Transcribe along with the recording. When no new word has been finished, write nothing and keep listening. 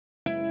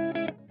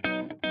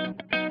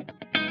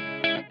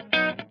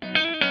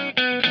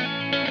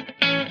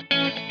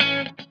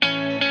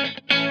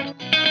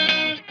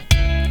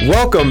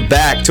Welcome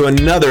back to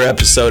another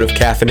episode of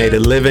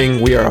Caffeinated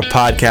Living. We are a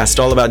podcast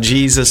all about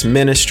Jesus,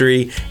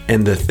 ministry,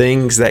 and the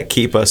things that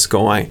keep us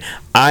going.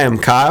 I am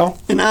Kyle.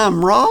 And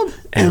I'm Rob.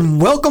 And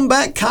welcome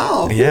back,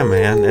 Kyle. Yeah,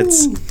 man.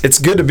 It's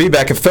good to be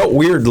back. It felt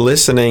weird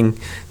listening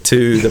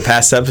to the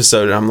past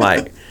episode. I'm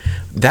like,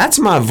 that's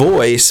my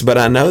voice, but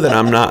I know that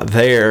I'm not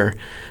there.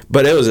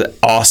 But it was an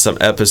awesome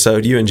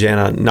episode. You and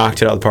Jana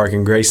knocked it out of the park,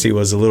 and Gracie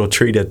was a little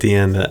treat at the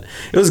end. It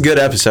was a good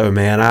episode,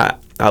 man.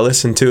 I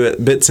listened to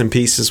it bits and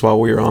pieces while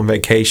we were on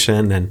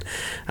vacation, and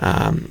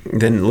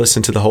then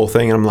listened to the whole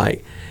thing. And I'm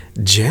like,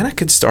 Jana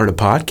could start a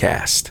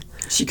podcast.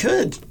 She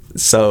could.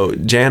 So,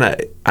 Jana,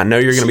 I know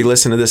you're going to be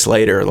listening to this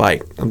later.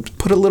 Like,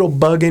 put a little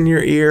bug in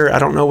your ear. I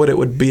don't know what it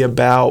would be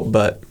about,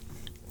 but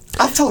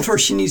I've told her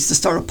she needs to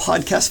start a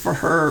podcast for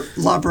her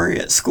library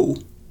at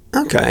school.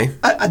 Okay.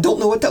 I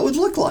don't know what that would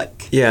look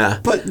like. Yeah.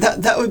 But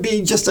that would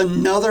be just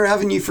another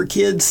avenue for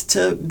kids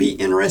to be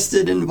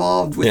interested,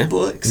 involved with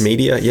books.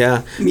 Media,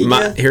 yeah.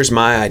 Media. Here's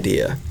my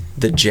idea.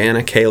 The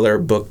Jana Kaler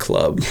Book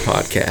Club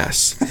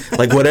podcast.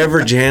 Like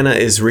whatever Jana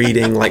is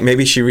reading, like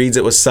maybe she reads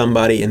it with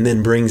somebody and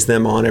then brings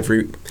them on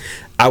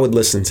I would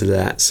listen to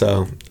that.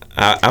 So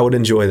I would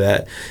enjoy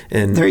that.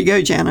 And there you go,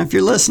 Jana, if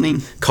you're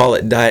listening. Call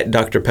it Diet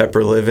Dr.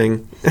 Pepper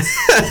Living.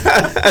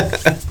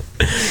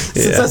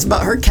 Since that's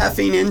about her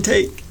caffeine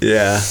intake.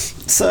 Yeah.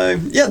 So,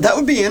 yeah, that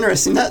would be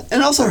interesting.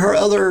 And also her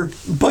other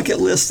bucket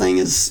list thing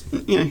is,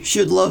 she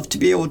would love to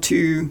be able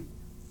to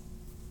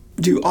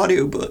do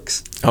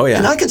audiobooks. Oh, yeah.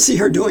 And I could see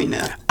her doing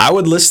that. I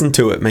would listen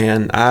to it,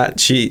 man.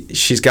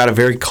 She's got a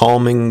very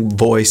calming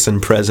voice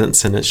and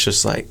presence, and it's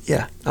just like,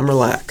 yeah, I'm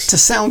relaxed. To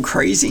sound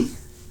crazy,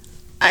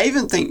 I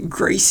even think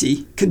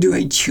Gracie could do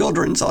a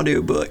children's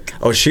audiobook.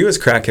 Oh, she was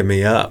cracking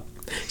me up.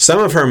 Some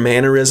of her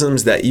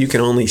mannerisms that you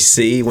can only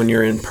see when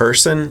you're in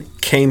person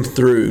came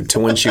through to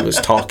when she was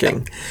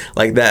talking.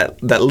 Like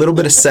that little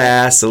bit of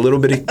sass, a little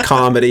bit of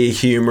comedy,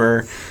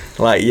 humor.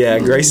 Like, yeah,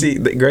 Gracie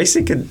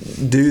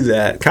could do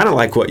that. Kind of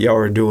like what y'all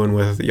were doing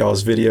with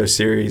y'all's video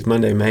series,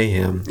 Monday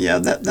Mayhem. Yeah,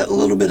 that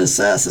little bit of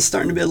sass is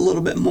starting to be a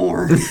little bit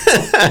more.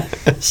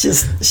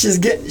 She's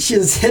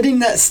hitting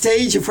that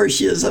stage of where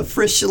she is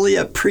officially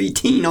a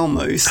preteen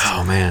almost.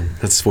 Oh man,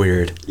 that's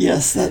weird.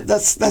 Yes,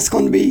 that's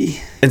going to be.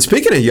 And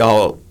speaking of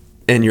y'all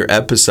in your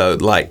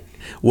episode, like,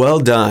 well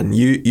done.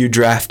 You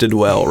drafted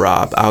well,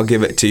 Rob. I'll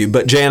give it to you.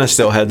 But Jana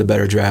still had the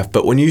better draft.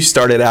 But when you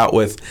started out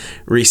with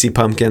Reese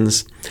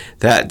Pumpkins,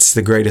 that's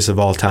the greatest of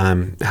all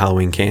time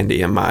Halloween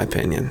candy, in my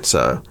opinion.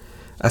 So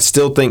I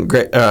still think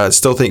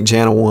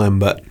Jana won.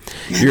 But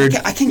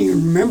I can't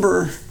even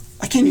remember.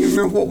 I can't even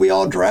remember what we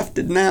all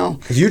drafted now.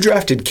 You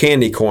drafted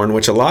candy corn,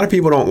 which a lot of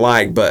people don't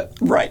like, but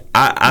right.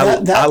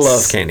 I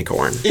love candy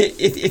corn.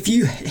 If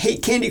you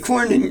hate candy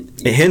corn,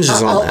 and it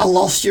hinges on that. I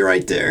lost you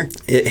right there.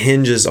 It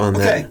hinges on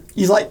that. Okay,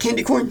 you like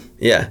candy corn?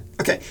 Yeah.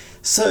 Okay,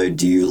 so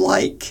do you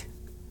like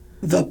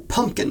the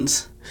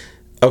pumpkins?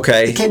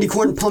 Okay. The candy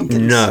corn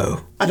pumpkins?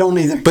 No. I don't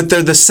either. But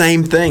they're the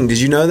same thing. Did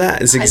you know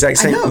that? It's the exact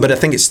same. I know. But I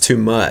think it's too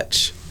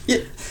much. Yeah.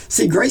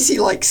 See, Gracie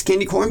likes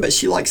candy corn, but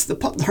she likes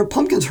her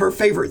pumpkin's her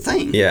favorite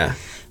thing. Yeah.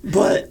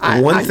 But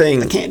I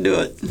can't do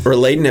it.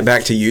 Relating it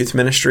back to youth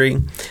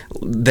ministry,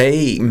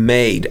 they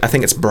made, I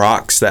think it's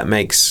Brock's that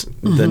makes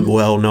the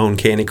well-known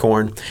candy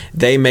corn.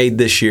 They made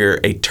this year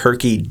a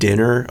turkey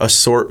dinner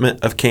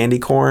assortment of candy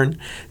corn.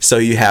 So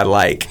you had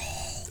like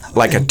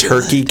a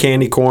turkey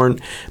candy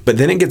corn, but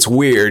then it gets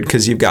weird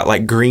because you've got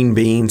like green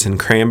beans and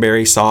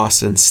cranberry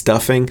sauce and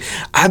stuffing.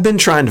 I've been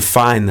trying to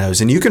find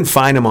those, and you can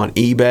find them on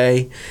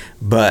eBay,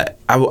 but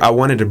I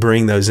wanted to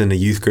bring those in the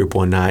youth group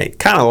one night.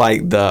 Kind of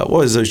like what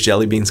was those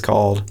jelly beans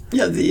called?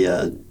 Yeah,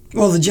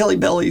 the Jelly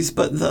Bellies,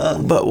 but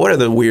what are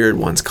the weird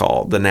ones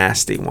called? The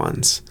nasty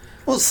ones.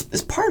 Well,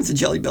 it's part of the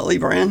Jelly Belly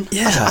brand.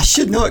 Yeah. I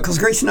should know it because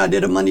Grace and I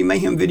did a Monday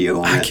Mayhem video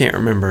on it. I can't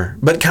remember.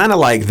 But kind of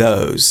like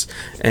those.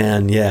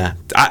 And yeah,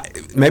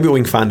 maybe we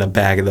can find a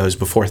bag of those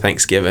before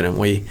Thanksgiving and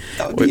we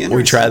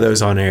try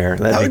those on air.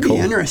 That would be cool.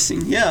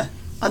 Interesting, yeah.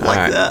 I'd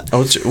like that.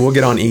 We'll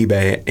get on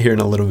eBay here in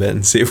a little bit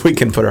and see if we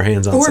can put our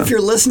hands on Or if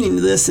you're listening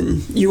to this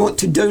and you want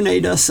to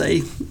donate us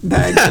a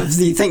bag of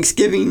the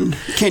Thanksgiving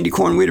candy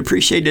corn, we'd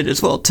appreciate it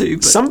as well, too.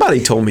 But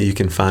somebody told me you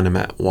can find them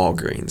at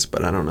Walgreens,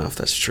 but I don't know if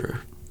that's true.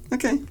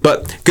 Okay.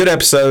 But good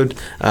episode.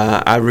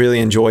 I really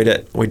enjoyed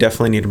it. We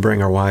definitely need to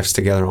bring our wives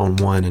together on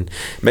one and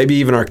maybe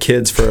even our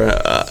kids for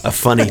a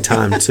funny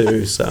time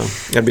too. So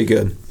that'd be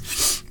good.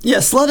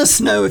 Yes, let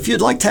us know if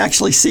you'd like to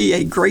actually see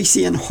a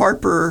Gracie and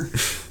Harper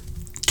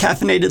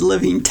Caffeinated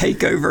Living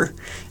takeover.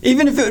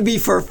 Even if it would be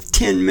for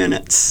 10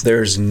 minutes.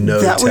 There's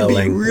no telling. That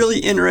would be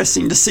really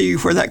interesting to see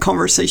where that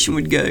conversation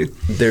would go.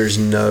 There's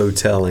no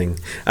telling.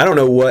 I don't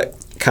know what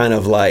kind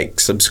of like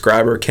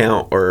subscriber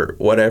count or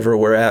whatever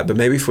we're at, but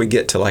maybe if we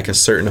get to like a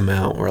certain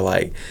amount, we're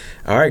like,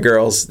 all right,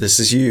 girls, this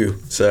is you.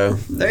 So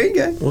there you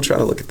go. We'll try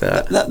to look at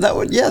that.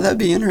 That'd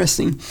be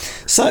interesting.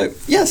 So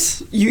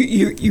yes,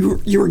 you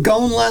were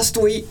gone last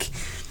week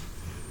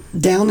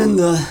down in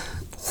the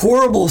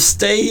horrible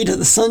state of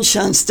the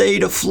Sunshine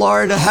State of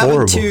Florida,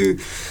 having to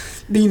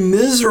be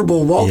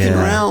miserable walking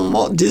Yeah. around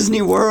Walt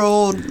Disney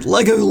World,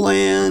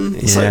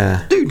 Legoland. It's Yeah.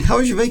 like, dude, how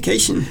was your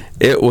vacation?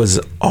 It was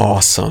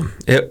awesome.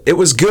 It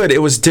was good.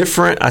 It was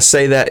different. I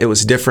say that it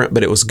was different,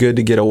 but it was good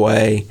to get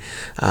away.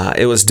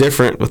 It was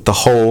different with the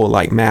whole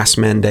like mask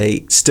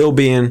mandate still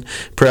being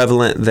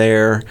prevalent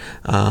there.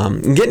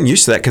 And getting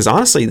used to that because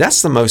honestly,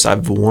 that's the most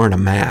I've worn a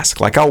mask.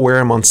 Like I'll wear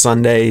them on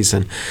Sundays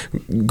and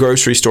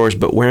grocery stores,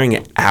 but wearing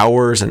it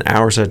hours and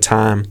hours at a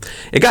time,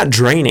 it got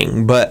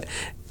draining. But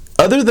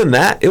other than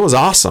that, it was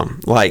awesome.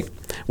 Like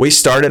we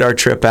started our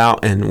trip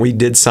out and we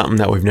did something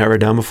that we've never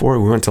done before.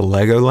 We went to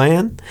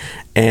Legoland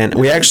and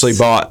we actually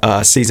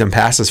bought season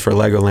passes for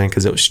Legoland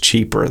because it was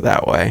cheaper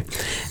that way.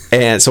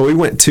 And so we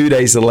went 2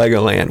 days to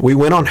Legoland. We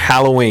went on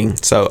Halloween,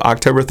 so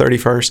October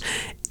 31st.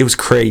 It was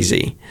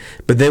crazy.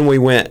 But then we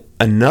went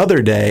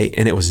another day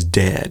and it was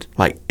dead.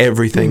 Like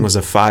everything was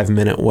a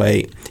 5-minute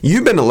wait.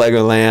 You've been to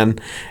Legoland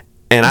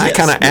and I Yes.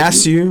 kind of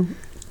asked you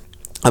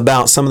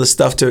about some of the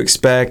stuff to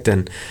expect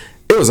and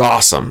it was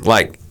awesome.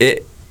 Like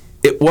it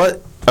was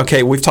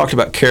okay. We've talked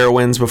about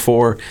Carowinds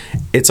before.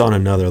 It's on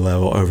another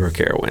level over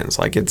Carowinds.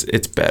 Like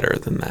it's better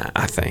than that,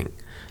 I think.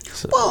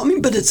 So. Well, I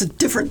mean, but it's a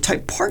different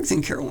type park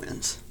than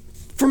Carowinds.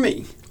 For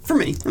me. I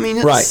mean,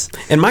 it's... Right.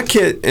 And my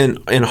kid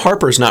and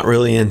Harper's not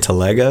really into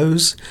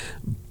Legos,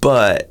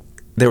 but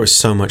there was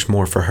so much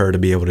more for her to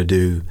be able to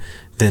do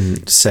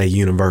than say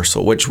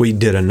Universal, which we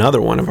did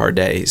another one of our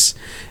days.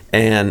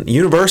 And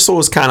Universal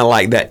was kind of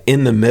like that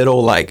in the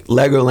middle. Like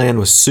Legoland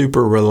was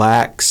super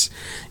relaxed.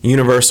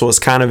 Universal was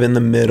kind of in the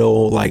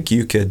middle. Like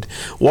you could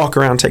walk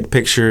around, take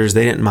pictures.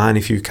 They didn't mind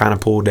if you kind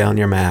of pulled down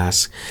your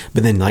mask.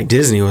 But then like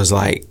Disney was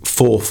like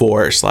full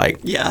force, like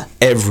Yeah.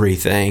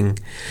 everything.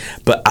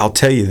 But I'll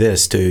tell you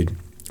this, dude.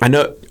 I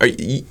know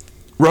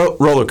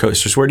roller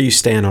coasters. Where do you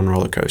stand on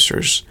roller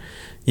coasters?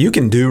 You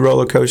can do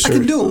roller I coasters.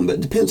 can do them, but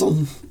it depends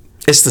on...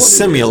 It's the what it is.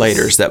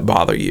 simulators that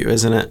bother you,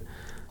 isn't it?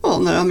 Well,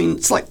 no, I mean,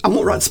 it's like, I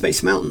won't ride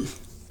Space Mountain.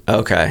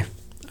 Okay.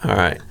 All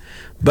right.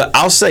 But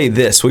I'll say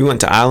this. We went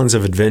to Islands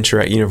of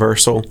Adventure at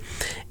Universal.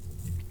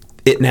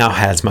 It now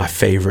has my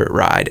favorite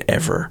ride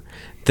ever.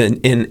 Then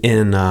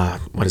in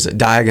what is it?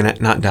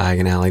 Not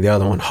Diagon Alley, the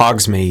other one,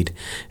 Hogsmeade.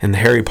 In the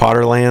Harry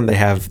Potter land, they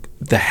have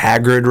the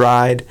Hagrid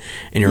ride,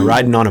 and you're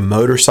riding on a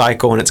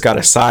motorcycle, and it's got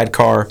a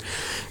sidecar.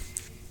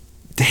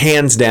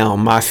 Hands down,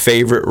 my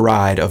favorite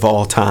ride of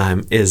all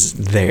time is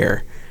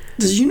there.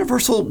 Does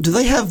Universal, do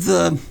they have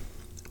the...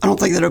 I don't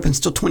think that opens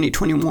till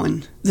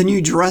 2021. The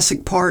new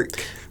Jurassic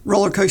Park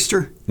roller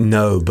coaster.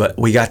 No, but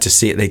we got to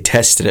see it. They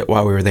tested it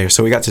while we were there,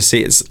 so we got to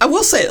see it. I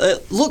will say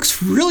it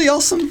looks really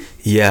awesome.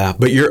 Yeah,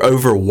 but you're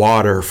over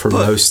water for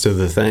most of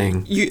the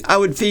thing. I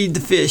would feed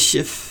the fish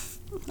if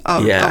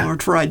I were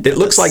to ride. It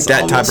looks like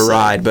that all type I'll of say.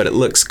 ride, but it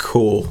looks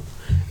cool.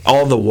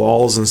 All the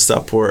walls and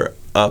stuff were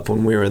up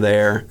when we were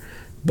there.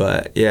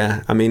 But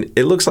yeah, I mean,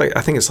 it looks like,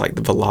 I think it's like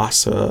the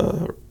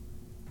Velocicoaster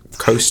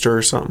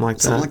or something like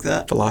that. Something like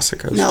that.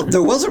 Velocicoaster. Now,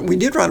 we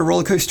did ride a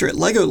roller coaster at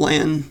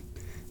Legoland.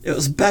 It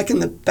was back in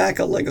the back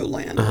of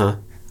Legoland. Uh-huh.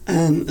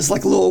 And it's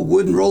like a little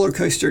wooden roller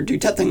coaster.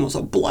 Dude, that thing was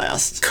a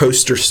blast.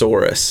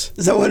 Coastersaurus.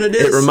 Is that what it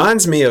is? It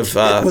reminds me of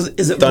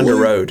is it Thunder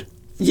blue? Road.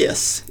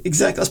 Yes,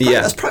 exactly.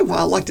 That's probably why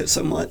I liked it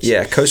so much.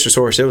 Yeah,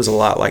 Coastersaurus, it was a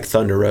lot like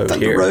Thunder Road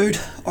Thunder here. Road,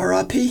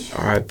 R.I.P.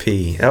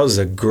 R.I.P. That was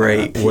a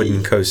great R.I.P.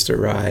 wooden coaster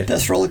ride.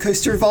 Best roller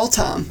coaster of all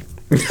time.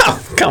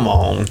 Oh, come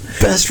on.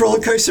 Best roller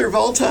coaster of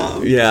all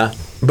time. Yeah,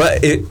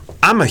 but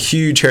I'm a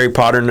huge Harry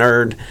Potter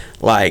nerd.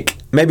 Like,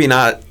 maybe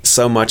not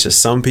so much as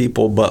some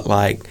people, but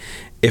like,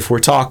 if we're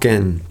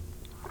talking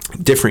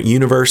different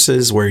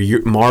universes where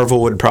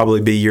Marvel would probably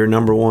be your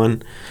number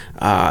one,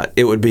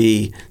 it would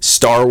be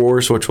Star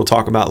Wars, which we'll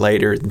talk about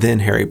later, then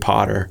Harry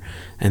Potter,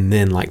 and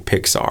then like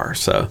Pixar.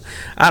 So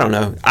I don't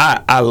know.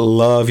 I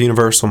love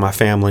Universal. My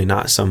family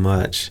not so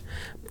much,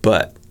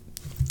 but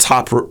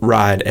top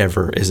ride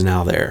ever is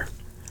now there.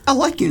 I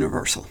like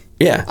Universal.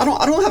 Yeah. I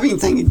don't have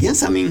anything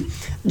against it. I mean,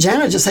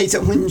 Jana just hates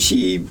it when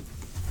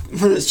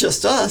it's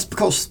just us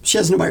because she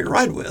has nobody to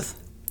ride with.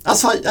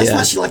 That's why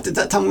she liked it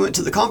that time we went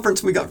to the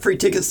conference and we got free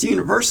tickets to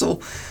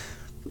Universal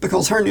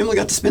because her and Emily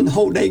got to spend the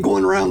whole day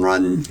going around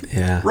riding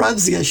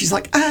rides together. She's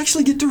like, I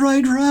actually get to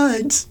ride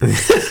rides.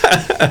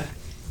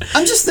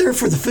 I'm just there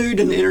for the food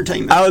and the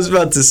entertainment. I was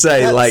about to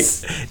say,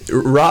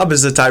 Rob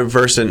is the type of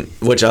person,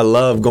 which I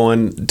love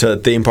going to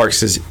theme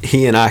parks because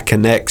he and I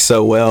connect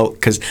so well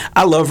because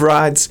I love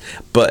rides,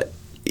 but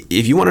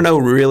if you want to know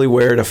really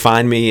where to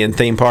find me in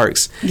theme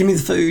parks, give me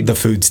the food. The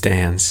food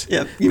stands.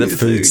 Yep, give me the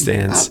food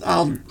stands.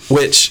 I'll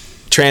which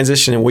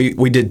transition,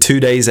 we did 2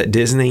 days at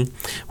Disney.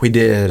 We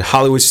did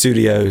Hollywood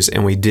Studios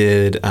and we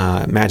did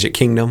Magic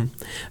Kingdom.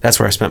 That's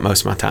where I spent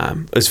most of my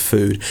time. It was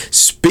food.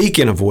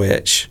 Speaking of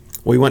which,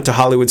 we went to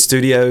Hollywood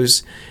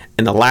Studios,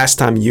 and the last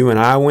time you and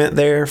I went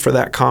there for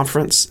that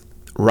conference,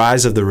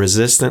 Rise of the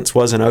Resistance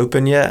wasn't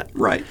open yet.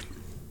 Right.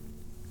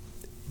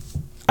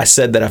 I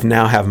said that I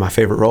now have my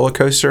favorite roller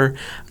coaster.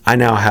 I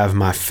now have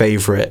my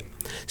favorite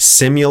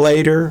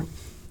simulator,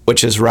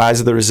 which is Rise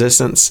of the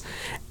Resistance,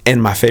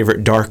 and my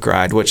favorite dark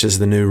ride, which is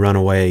the new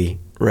Runaway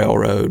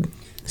Railroad.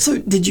 So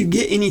did you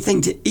get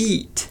anything to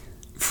eat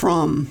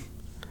from?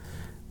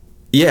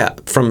 Yeah,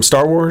 from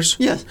Star Wars?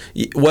 Yes.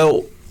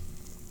 Well,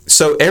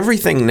 so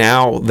everything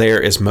now there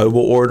is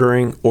mobile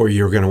ordering, or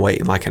you're going to wait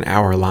in like an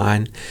hour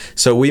line.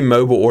 So we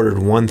mobile ordered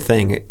one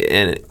thing,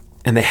 and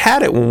they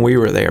had it when we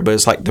were there, but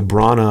it's like the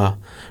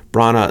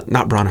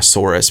not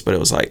Brontosaurus, but it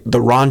was like the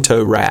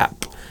Ronto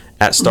wrap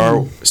at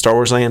Star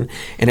Wars Land,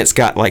 and it's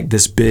got like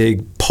this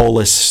big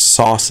Polish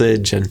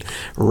sausage and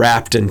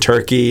wrapped in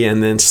turkey,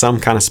 and then some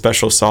kind of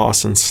special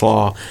sauce and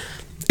slaw.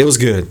 It was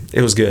good.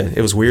 It was good.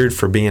 It was weird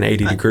for being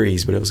 80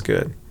 degrees, but it was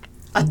good.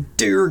 I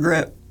do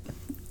regret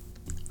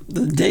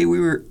the day we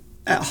were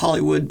at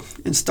Hollywood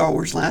in Star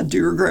Wars Land. I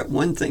do regret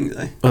one thing,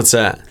 though. What's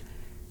that?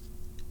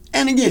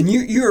 And again,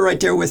 you were right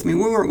there with me.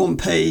 We weren't going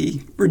to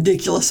pay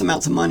ridiculous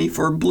amounts of money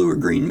for blue or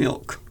green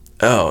milk.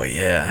 Oh,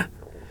 yeah.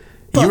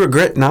 You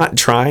regret not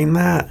trying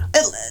that?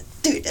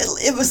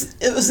 It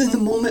was in the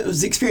moment. It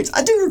was the experience.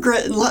 I do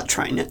regret not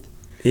trying it.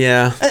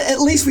 Yeah. At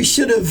least we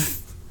should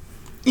have,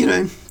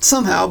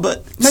 somehow.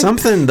 But maybe one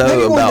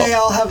day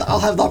I'll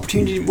have the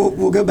opportunity.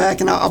 We'll go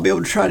back and I'll be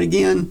able to try it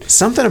again.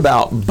 Something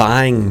about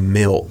buying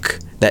milk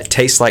that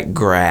tastes like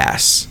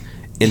grass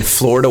in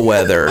Florida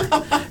weather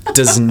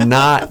does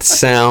not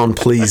sound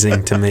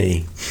pleasing to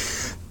me.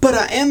 But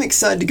I am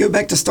excited to go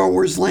back to Star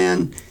Wars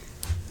Land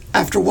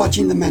after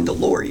watching The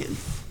Mandalorian.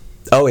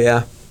 Oh,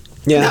 yeah.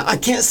 Yeah. Now, I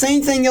can't say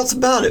anything else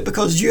about it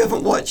because you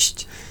haven't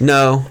watched...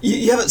 No.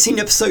 You haven't seen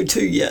episode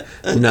 2 yet.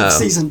 No.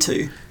 Season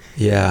 2.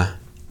 Yeah.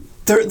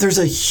 There's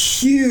a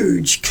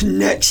huge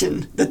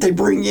connection that they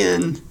bring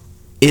in.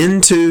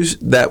 Into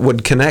that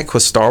would connect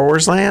with Star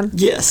Wars Land?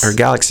 Yes. Or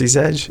Galaxy's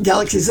Edge?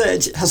 Galaxy's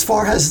Edge, as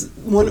far as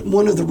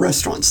one of the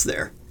restaurants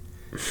there.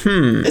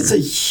 It's a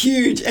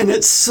huge... And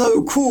it's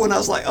so cool. And I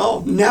was like,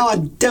 oh, now I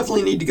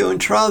definitely need to go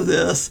and try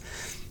this.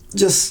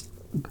 Just...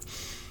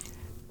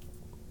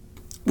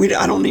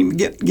 I don't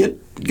even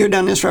go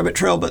down this rabbit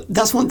trail, but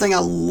that's one thing I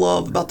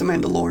love about The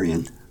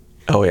Mandalorian.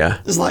 Oh, yeah.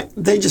 It's like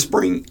they just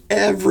bring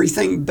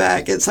everything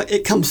back. It's like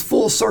it comes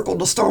full circle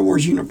to Star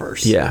Wars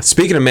universe. Yeah.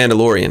 Speaking of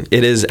Mandalorian,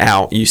 it is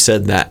out. You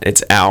said that.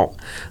 It's out.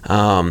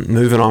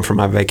 Moving on from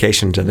my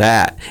vacation to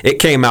that. It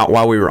came out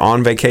while we were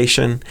on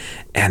vacation,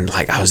 and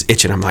like I was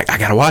itching. I'm like, I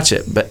got to watch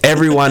it. But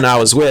everyone I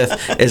was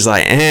with is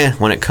like,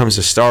 when it comes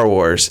to Star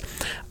Wars.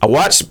 I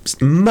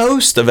watched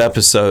most of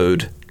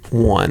episode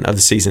 1 of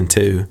the season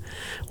 2.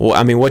 Well,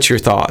 I mean, what's your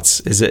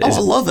thoughts? I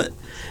love it.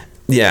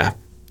 Yeah.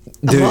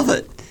 Dude, I love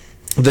it.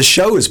 The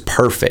show is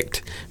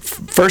perfect.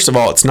 First of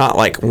all, it's not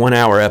like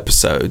 1-hour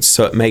episodes,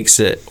 so it makes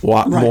it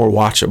more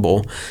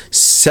watchable.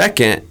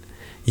 Second,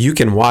 you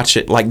can watch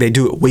it like they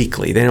do it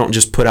weekly. They don't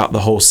just put out the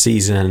whole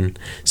season,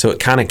 so it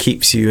kind of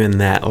keeps you in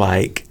that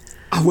like...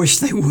 I wish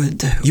they would,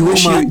 though.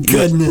 My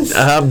goodness.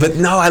 But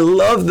no, I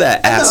love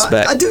that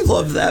aspect. I do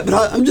love that, but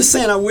I'm just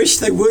saying I wish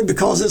they would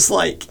because it's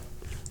like...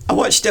 I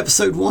watched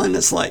episode 1,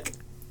 it's like...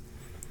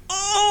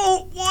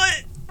 Oh,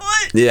 what?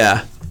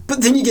 Yeah.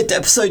 But then you get to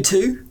episode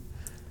 2,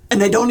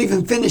 and they don't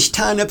even finish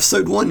tying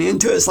episode 1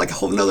 into it. It's like a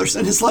whole nother...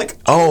 And it's like...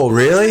 Oh,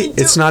 really?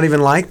 It's not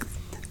even like...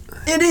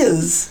 It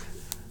is.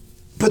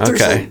 But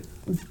there's a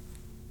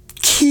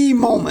key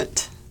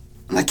moment.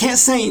 And I can't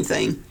say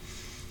anything.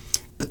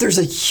 But there's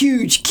a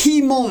huge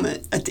key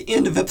moment at the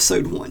end of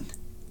episode 1.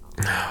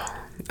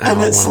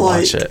 And it's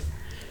like... Watch it.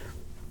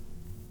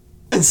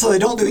 And so they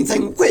don't do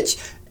anything, which...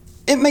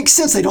 It makes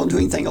sense they don't do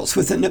anything else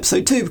within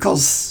episode 2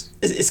 because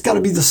it's got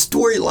to be the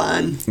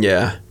storyline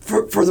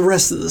for the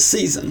rest of the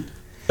season.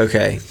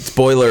 Okay.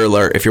 Spoiler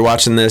alert. If you're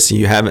watching this and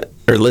you haven't,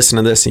 or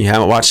listening to this and you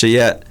haven't watched it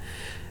yet,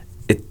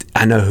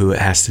 I know who it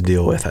has to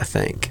deal with, I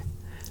think.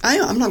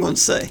 I'm not going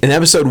to say. In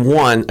episode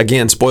 1,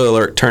 again, spoiler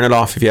alert, turn it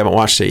off if you haven't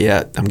watched it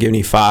yet. I'm giving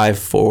you 5,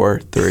 4,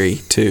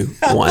 3, 2,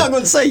 1. I'm not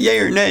going to say yay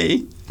or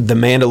nay. The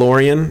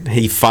Mandalorian,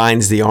 he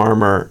finds the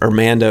armor, or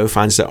Mando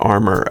finds the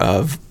armor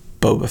of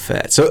Boba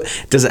Fett. So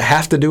does it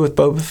have to do with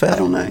Boba Fett? I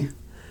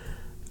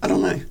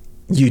don't know.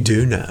 You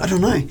do know. I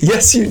don't know.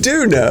 Yes, you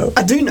do know.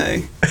 I do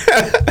know.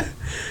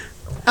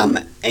 I'm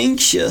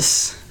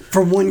anxious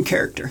for one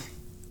character.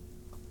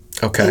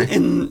 Okay.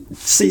 In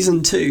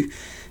season 2.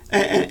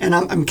 And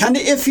I'm kind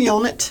of iffy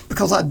on it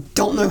because I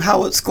don't know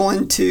how it's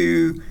going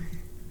to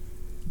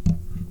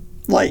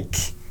like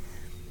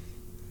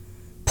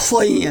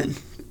play in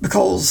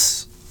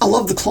because I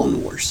love the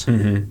Clone Wars.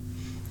 Mm-hmm.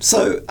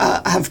 So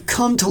I have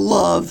come to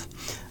love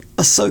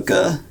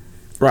Ahsoka.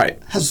 Right.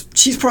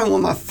 She's probably one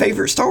of my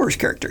favorite Star Wars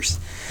characters.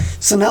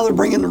 So now they're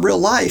bringing the real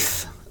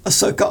life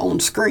Ahsoka on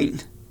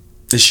screen.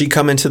 Does she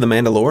come into The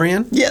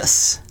Mandalorian?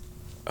 Yes.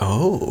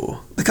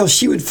 Oh. Because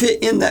she would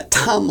fit in that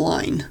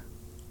timeline.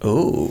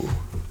 Oh.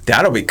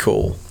 That'll be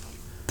cool.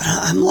 But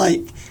I'm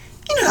like,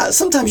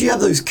 sometimes you have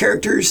those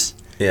characters.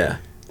 Yeah.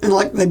 And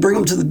like they bring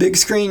them to the big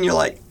screen, you're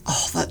like,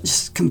 oh, that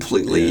just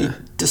completely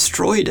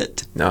destroyed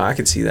it. No, I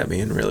could see that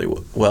being really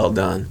well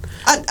done.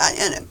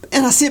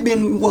 And I see it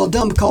being well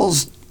done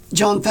because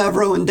Jon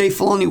Favreau and Dave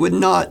Filoni would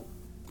not.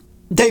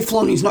 Dave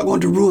Filoni's not going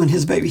to ruin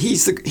his baby.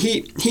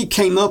 He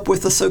came up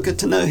with Ahsoka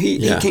Tano.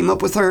 He came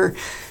up with her.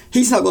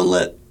 He's not going to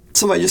let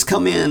somebody just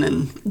come in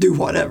and do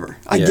whatever.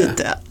 I get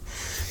that.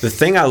 The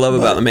thing I love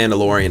about The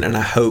Mandalorian, and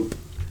I hope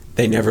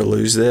they never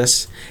lose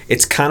this,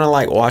 it's kind of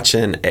like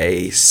watching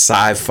a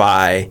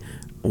sci-fi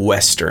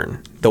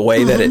Western. The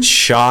way that it's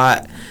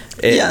shot.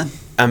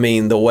 I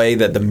mean, the way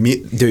that the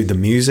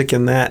music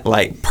in that,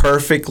 like,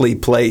 perfectly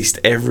placed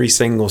every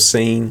single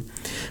scene.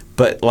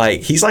 But,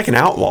 like, he's like an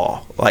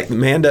outlaw. Like,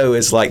 Mando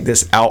is like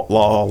this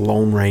outlaw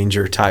Lone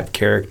Ranger type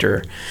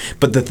character.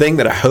 But the thing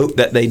that I hope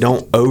that they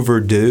don't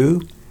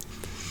overdo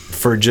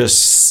for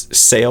just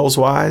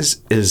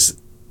sales-wise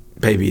is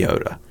Baby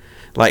Yoda.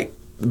 Like,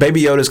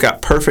 Baby Yoda's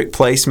got perfect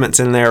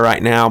placements in there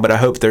right now, but I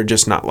hope they're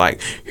just not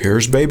like,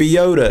 here's Baby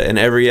Yoda in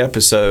every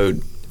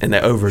episode, and they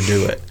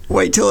overdo it.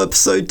 Wait till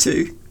episode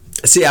 2.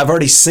 See, I've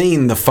already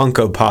seen the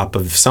Funko Pop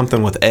of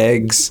something with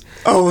eggs.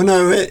 Oh,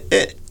 no,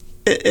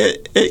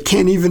 it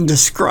can't even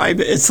describe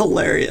it. It's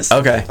hilarious.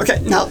 Okay.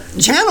 Now,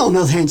 Jana, on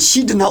the other hand,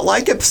 she did not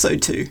like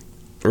episode 2.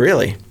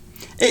 Really?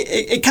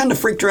 It kind of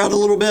freaked her out a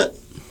little bit.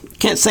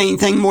 Can't say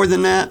anything more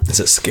than that. Is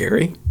it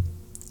scary?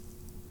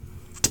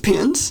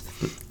 Depends.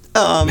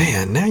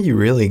 Man, now you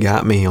really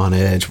got me on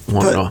edge.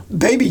 But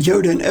Baby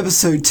Yoda in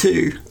episode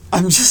 2,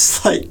 I'm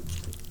just like,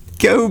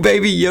 go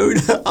Baby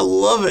Yoda. I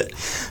love it.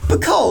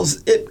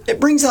 Because it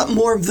brings out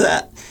more of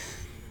that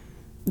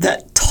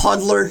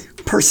toddler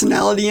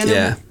personality in him.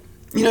 Yeah.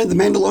 You know, the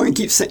Mando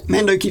keeps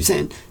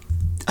saying,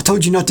 I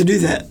told you not to do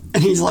that.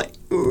 And he's like,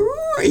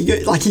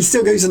 he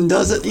still goes and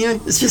does it. You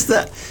know, it's just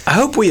that. I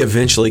hope we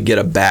eventually get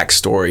a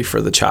backstory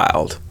for the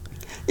child.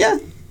 Yeah.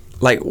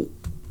 Like,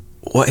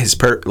 what his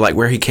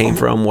where he came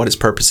from, what his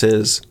purpose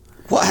is.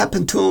 What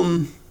happened to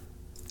him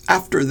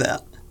after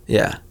that?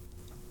 Yeah.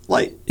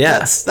 Like,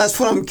 that's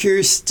what I'm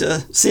curious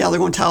to see how they're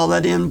going to tie all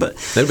that in. But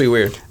that'd be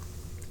weird.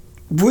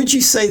 Would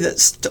you say that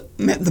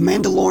The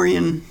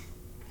Mandalorian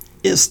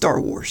is Star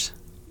Wars?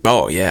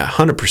 Oh, yeah,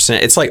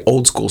 100%. It's like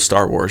old school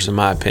Star Wars, in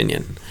my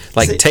opinion.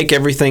 Like, take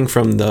everything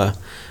from the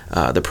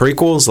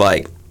prequels,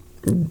 like,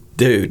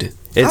 dude,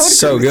 it's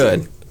so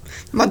good.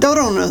 My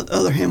daughter, on the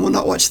other hand, will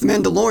not watch The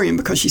Mandalorian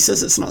because she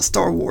says it's not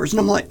Star Wars. And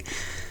I'm like,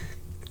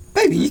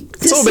 baby,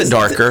 it's a little bit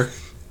darker.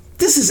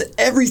 This is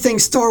everything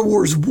Star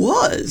Wars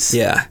was.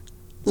 Yeah.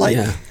 Like,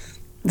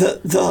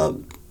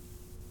 the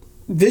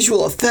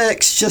visual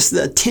effects, just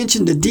the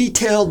attention to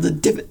detail,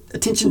 the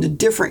attention to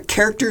different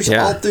characters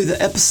all through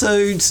the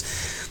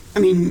episodes. I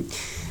mean,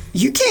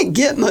 you can't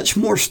get much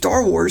more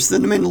Star Wars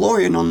than The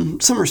Mandalorian on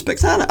some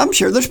respects. I'm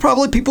sure there's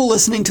probably people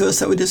listening to us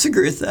that would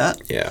disagree with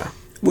that. Yeah.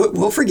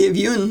 We'll forgive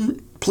you,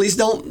 and please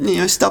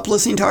don't stop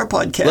listening to our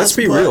podcast. Let's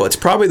be real. It's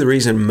probably the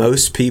reason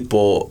most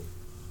people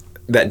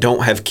that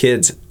don't have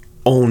kids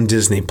own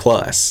Disney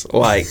Plus.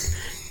 Like,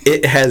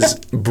 it has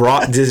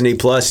brought Disney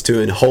Plus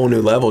to a whole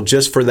new level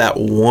just for that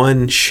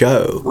one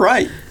show.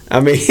 Right. I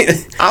mean,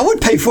 I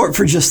would pay for it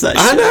for just that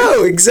show. I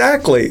know,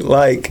 exactly.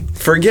 Like,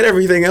 forget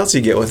everything else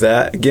you get with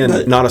that.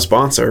 Again, not a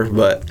sponsor,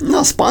 but...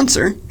 Not a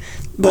sponsor,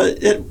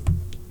 but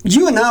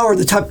you and I are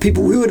the type of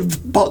people, we would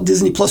have bought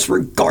Disney Plus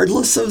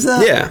regardless of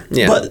that.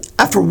 Yeah. But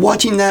after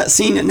watching that,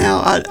 seeing it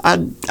now,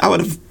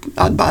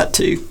 I'd buy it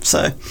too.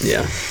 So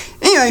yeah.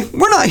 Anyway,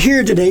 we're not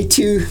here today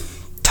to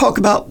talk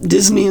about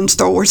Disney and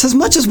Star Wars as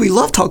much as we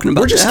love talking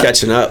about. We're just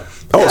catching up.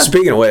 Oh,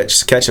 speaking of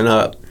which, catching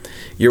up.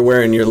 You're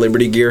wearing your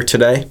Liberty gear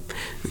today.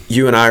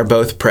 You and I are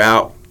both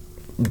proud.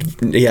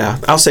 Yeah,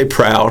 I'll say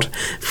proud.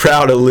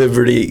 Proud of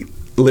Liberty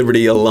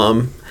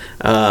alum.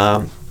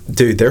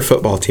 Dude, their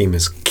football team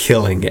is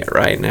killing it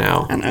right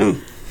now. I know.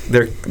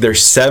 They're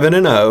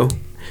 7-0.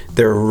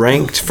 They're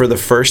ranked for the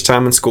first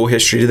time in school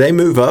history. Did they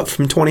move up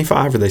from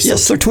 25? Or they still?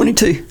 Yes, they're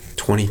 22.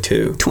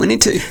 22.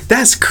 22.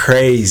 That's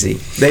crazy.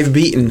 They've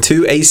beaten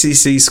 2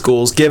 ACC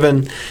schools.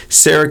 Given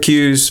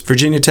Syracuse,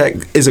 Virginia Tech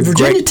is a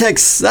Virginia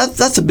Tech's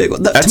that's a big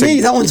one. To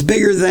me, that one's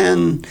bigger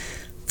than,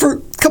 for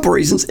a couple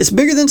reasons. It's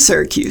bigger than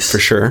Syracuse. For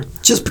sure.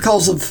 Just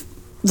because of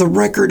the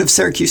record of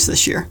Syracuse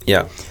this year.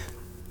 Yeah.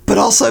 But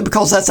also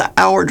because that's an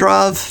hour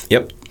drive.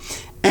 Yep.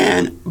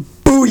 And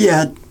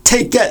booyah,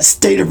 take that,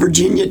 State of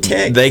Virginia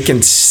Tech. They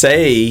can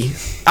say,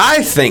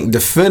 I think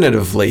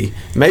definitively,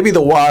 maybe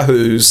the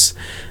Wahoos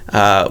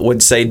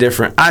would say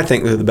different. I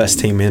think they're the best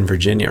team in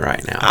Virginia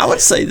right now. I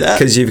would say that.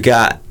 Because you've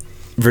got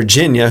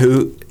Virginia,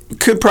 who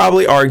could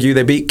probably argue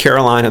they beat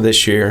Carolina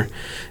this year.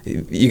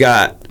 You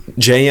got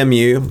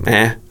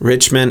JMU,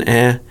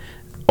 Richmond,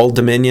 Old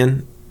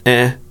Dominion,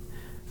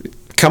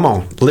 Come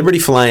on, Liberty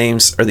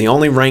Flames are the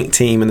only ranked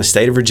team in the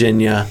state of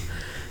Virginia.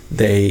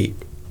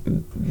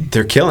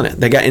 They're killing it.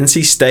 They got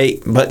NC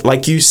State, but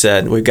like you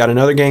said, we've got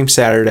another game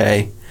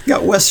Saturday.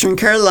 Got Western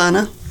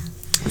Carolina.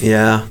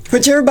 Yeah.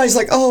 Which everybody's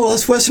like, oh,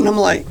 that's Western. I'm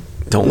like,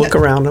 don't look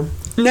around them.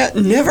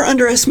 Never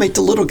underestimate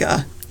the little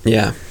guy.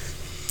 Yeah.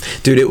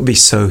 Dude, it would be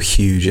so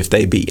huge if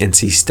they beat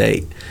NC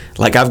State.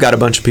 Like, I've got a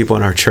bunch of people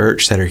in our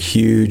church that are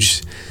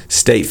huge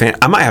State fans.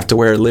 I might have to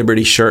wear a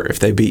Liberty shirt if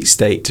they beat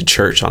State to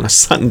church on a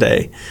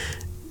Sunday.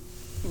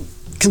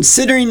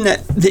 Considering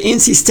that the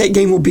NC State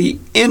game will be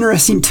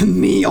interesting to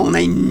me on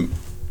a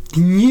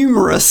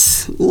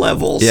numerous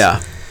levels.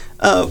 Yeah.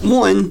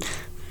 One,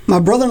 my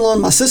brother-in-law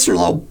and my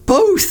sister-in-law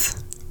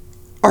both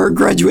are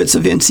graduates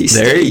of NC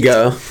State. There you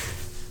go.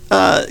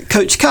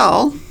 Coach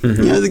Kyle,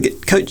 the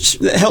coach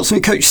that helps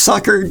me coach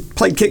soccer,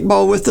 played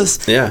kickball with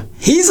us. Yeah.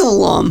 He's an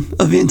alum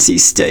of NC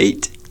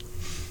State.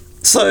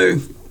 So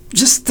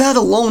just that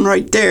alone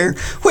right there,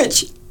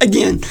 which,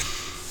 again,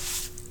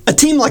 a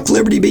team like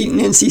Liberty beating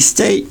NC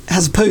State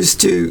as opposed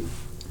to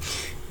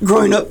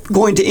growing up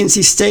going to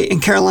NC State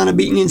and Carolina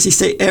beating NC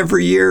State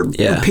every year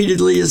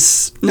repeatedly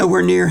is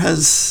nowhere near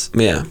this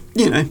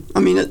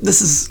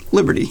is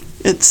Liberty.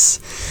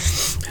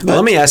 Well,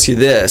 let me ask you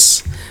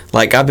this.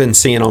 Like, I've been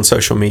seeing on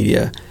social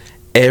media,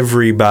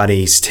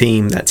 everybody's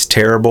team that's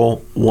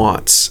terrible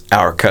wants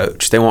our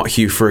coach. They want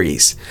Hugh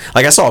Freeze.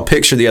 Like, I saw a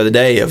picture the other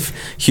day of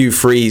Hugh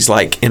Freeze,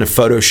 like, in a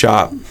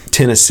Photoshop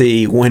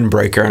Tennessee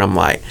windbreaker, and I'm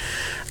like,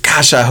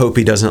 gosh, I hope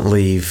he doesn't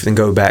leave and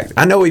go back.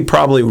 I know he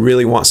probably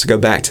really wants to go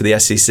back to the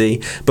SEC,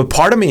 but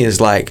part of me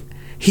is like,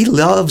 he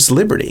loves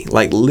Liberty.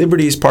 Like,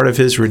 Liberty is part of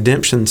his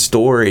redemption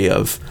story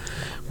of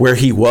where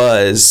he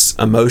was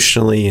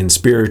emotionally and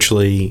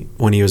spiritually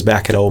when he was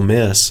back at Ole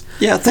Miss.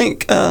 Yeah, I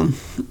think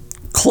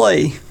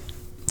Clay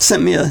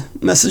sent me a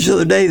message the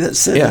other day that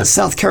said that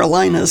South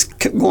Carolina is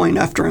going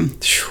after him.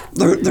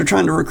 They're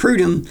trying to recruit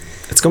him.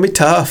 It's going to be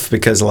tough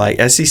because,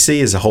 like, SEC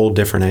is a whole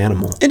different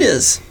animal. It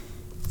is.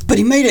 But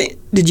he made it.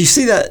 Did you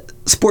see that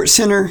Sports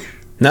Center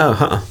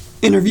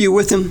interview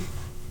with him?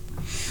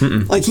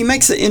 Mm-mm. Like, he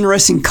makes an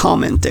interesting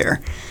comment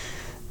there.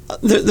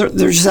 They're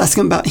just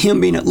asking about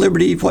him being at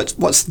Liberty.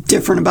 What's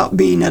different about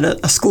being at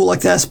a school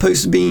like that as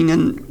opposed to being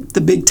in the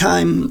big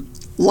time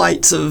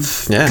lights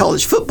of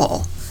college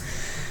football?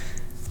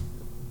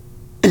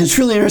 And it's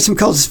really interesting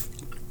because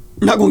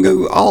I'm not going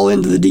to go all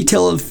into the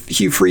detail of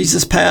Hugh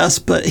Freeze's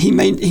past, but he's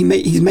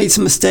made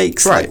some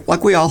mistakes,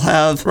 like we all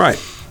have.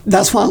 Right.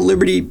 That's why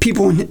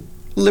people when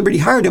Liberty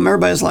hired him,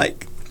 everybody's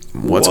like,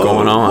 "What's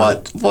going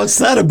on? What's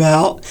that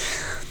about?"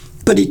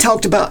 But he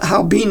talked about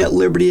how being at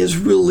Liberty has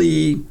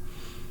really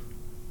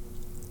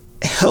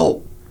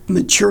helped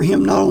mature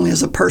him not only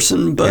as a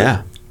person,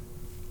 but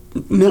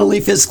mentally,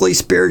 physically,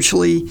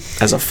 spiritually.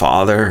 As a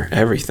father,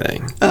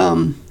 everything.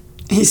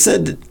 He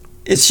said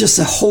it's just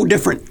a whole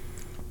different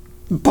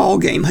ball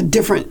game, a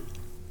different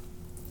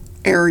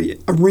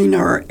arena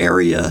or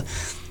area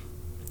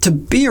to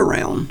be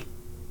around.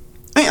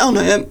 I don't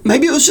know.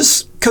 Maybe it was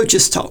just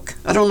coaches talk.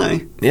 I don't know.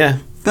 Yeah.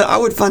 But I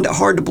would find it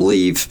hard to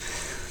believe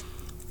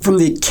from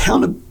the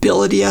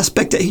accountability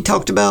aspect that he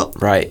talked about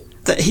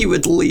that he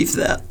would leave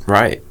that.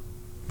 Right.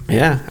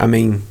 Yeah. I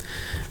mean,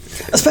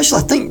 especially,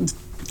 I think,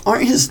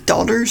 aren't his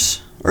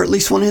daughters, or at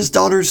least one of his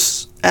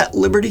daughters, at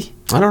Liberty?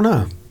 I don't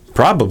know.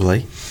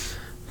 Probably.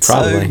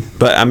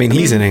 But, I mean,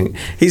 he's an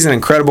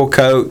incredible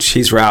coach.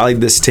 He's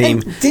rallied this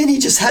team. And then he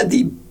just had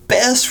the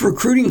best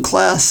recruiting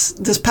class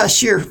this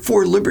past year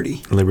for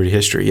Liberty. Liberty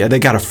history. Yeah, they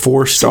got a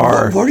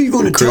 4-star. So what are you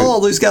going to tell all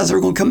those guys that are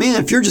going to come in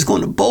if you're just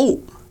going to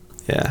bolt?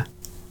 Yeah.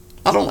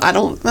 I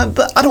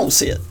don't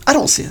see it.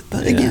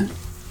 But again,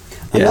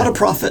 I'm not a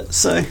prophet,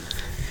 so.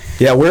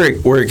 Yeah,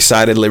 we're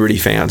excited Liberty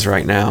fans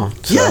right now.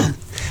 So. Yeah.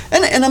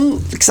 And I'm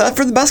excited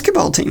for the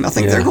basketball team. I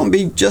think they're going to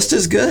be just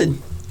as good.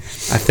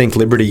 I think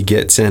Liberty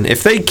gets in.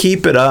 If they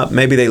keep it up,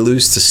 maybe they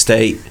lose to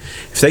State.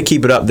 If they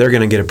keep it up, they're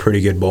going to get a pretty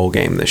good bowl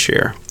game this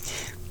year.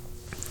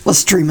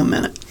 Let's dream a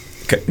minute.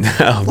 Okay.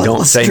 No,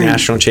 don't say dream.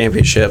 National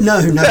championship. No.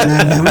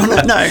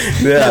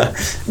 Yeah.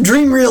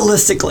 Dream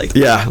realistically.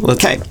 Yeah.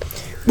 Okay.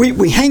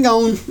 We hang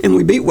on and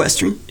we beat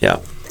Western. Yeah.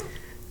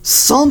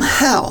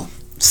 Somehow,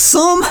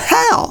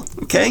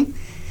 okay,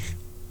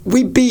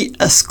 we beat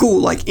a school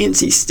like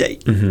NC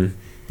State. Mm-hmm.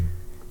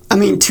 I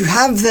mean, to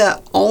have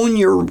that on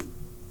your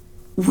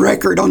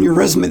record, on your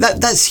resume,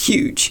 that's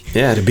huge.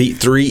 Yeah, to beat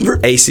 3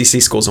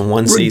 ACC schools in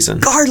one season.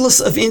 Regardless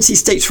of NC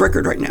State's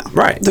record right now.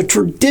 Right. The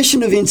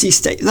tradition of NC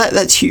State,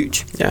 that's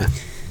huge. Yeah.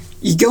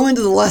 You go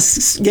into the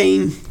last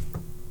game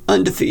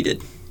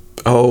undefeated.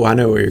 Oh, I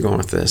know where you're going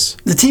with this.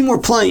 The team we're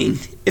playing,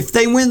 if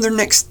they win their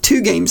next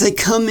 2 games, they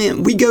come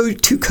in. We go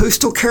to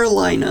Coastal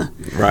Carolina.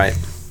 Right.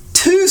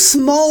 2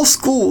 small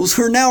schools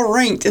who are now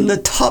ranked in the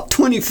top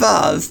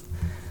 25.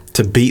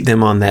 To beat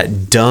them on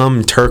that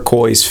dumb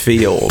turquoise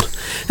field.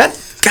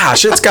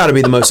 Gosh, it's got to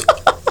be the most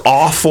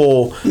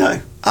awful.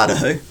 No,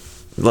 Idaho.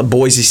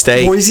 Boise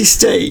State. Boise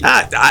State.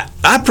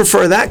 I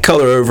prefer that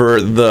color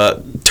over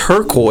the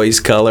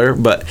turquoise color,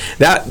 but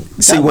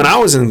when I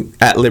was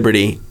at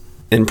Liberty,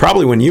 and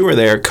probably when you were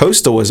there,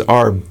 Coastal was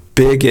our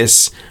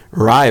biggest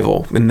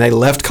rival, and they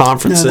left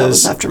conferences. No, that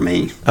was after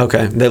me.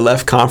 Okay, they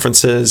left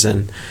conferences,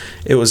 and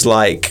it was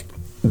like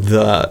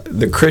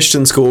the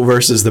Christian school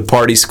versus the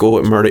party school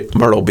at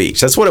Myrtle Beach.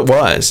 That's what it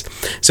was.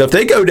 So if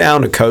they go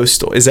down to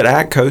Coastal, is it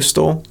at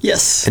Coastal?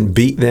 Yes. And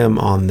beat them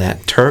on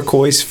that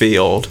turquoise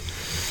field,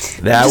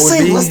 that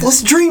would be.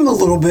 Let's dream a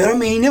little bit. I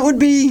mean, it would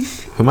be.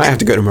 We might have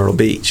to go to Myrtle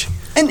Beach.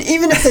 And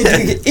even if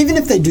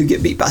they do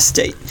get beat by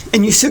State,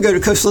 and you still go to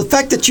Coastal, the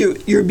fact that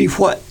you'd be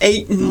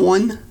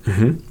 8-1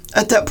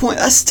 at that point,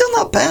 that's still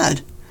not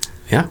bad.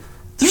 Yeah.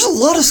 There's a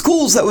lot of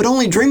schools that would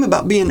only dream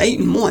about being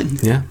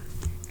 8-1. Yeah.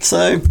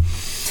 So,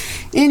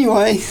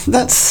 Anyway,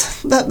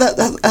 that's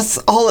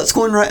all that's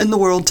going right in the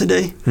world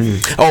today.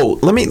 Oh,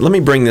 let me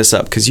bring this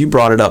up because you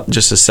brought it up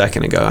just a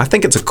second ago. I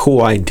think it's a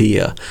cool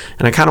idea,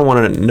 and I kind of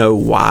want to know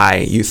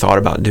why you thought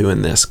about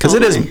doing this because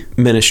it is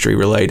ministry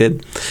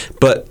related,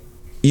 but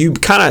you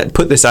kind of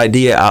put this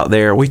idea out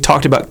there. We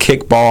talked about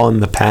kickball in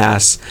the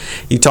past.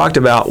 You talked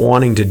about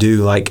wanting to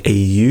do like a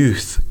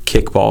youth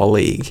kickball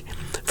league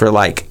for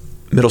like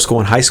middle school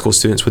and high school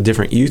students with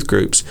different youth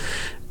groups.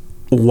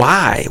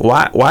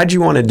 Why'd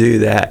you want to do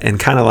that? And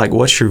kind of like,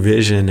 what's your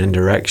vision and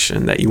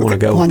direction that you want to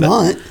go with? Why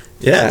not?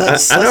 Yeah,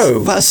 I know.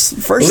 That's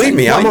first Believe thing,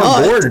 me, I'm not?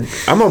 on board.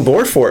 I'm on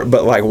board for it,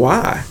 but like,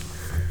 why?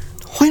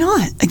 Why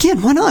not?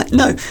 Again, why not?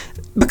 No,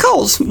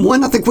 because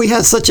one, I think we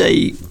had such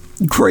a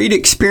great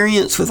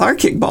experience with our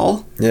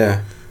kickball.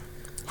 Yeah.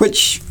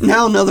 Which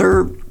now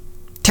another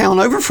town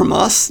over from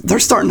us, they're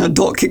starting an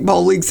adult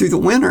kickball league through the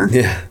winter.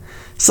 Yeah.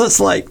 So it's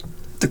like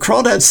the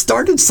Crawdads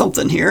started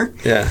something here.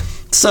 Yeah.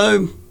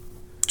 So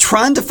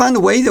trying to find a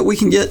way that we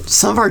can get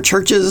some of our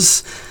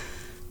churches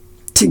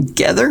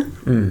together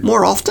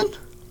more often.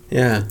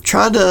 Yeah.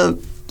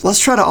 Let's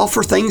try to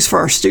offer things for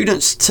our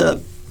students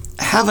to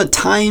have a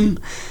time.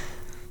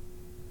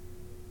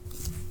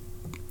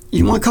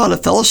 You want to call it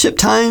a fellowship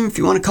time, if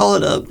you want to call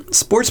it a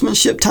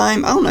sportsmanship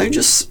time, I don't know,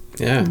 just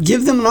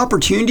give them an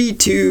opportunity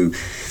to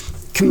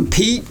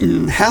compete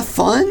and have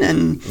fun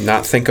and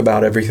not think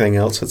about everything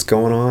else that's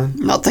going on.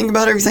 Not think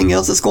about everything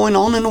else that's going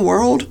on in the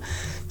world.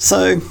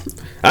 So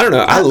I don't know.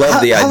 I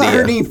love the idea. I haven't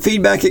heard any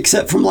feedback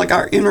except from like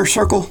our inner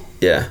circle.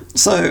 Yeah.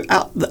 So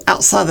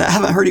outside of that, I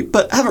haven't heard it,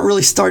 but I haven't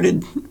really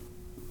started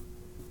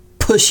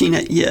pushing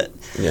it yet.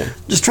 Yeah.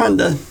 Just trying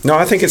to. No,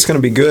 I think it's going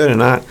to be good,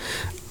 and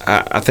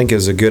I think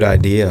it's a good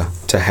idea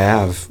to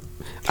have.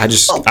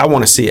 I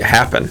want to see it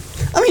happen.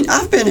 I mean,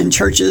 I've been in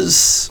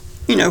churches,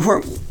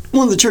 where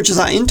one of the churches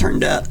I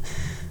interned at,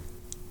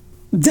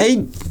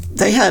 they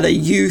had a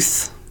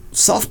youth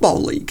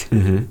softball league,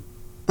 and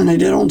they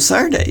did it on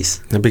Saturdays.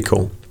 That'd be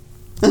cool.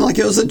 And like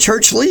it was a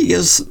church league.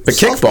 But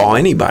kickball,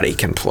 anybody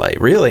can play,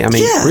 really. I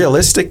mean,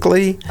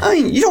 realistically. I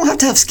mean, you don't have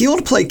to have skill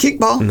to play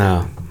kickball.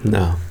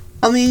 No.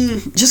 I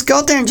mean, just go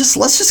out there and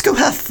let's just go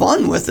have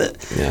fun with it.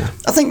 Yeah.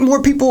 I think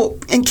more people,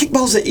 and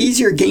kickball's an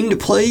easier game to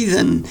play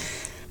than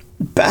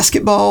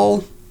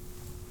basketball,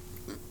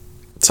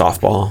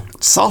 softball.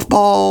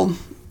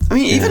 I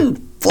mean, even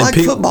flag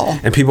football.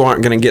 And people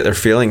aren't going to get their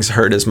feelings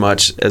hurt as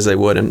much as they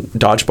would in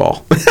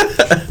dodgeball.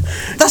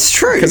 That's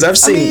true. Because I've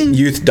seen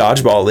youth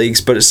dodgeball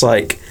leagues, but it's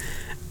like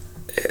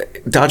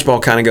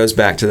dodgeball kind of goes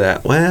back to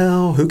that.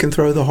 Well, who can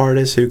throw the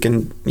hardest? Who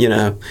can,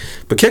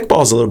 But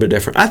kickball is a little bit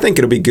different. I think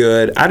it'll be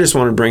good. I just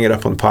want to bring it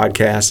up on the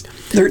podcast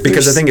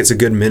because I think it's a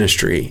good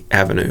ministry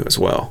avenue as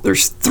well.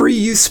 There's 3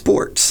 youth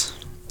sports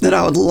that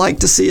I would like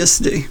to see us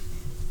do.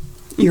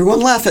 You're going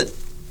to laugh at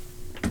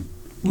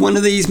one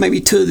of these,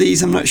 maybe 2 of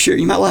these. I'm not sure.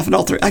 You might laugh at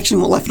all 3. Actually,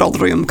 you won't laugh at all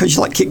 3 of them because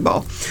you like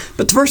kickball.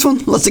 But the first one,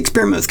 let's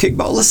experiment with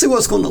kickball. Let's see what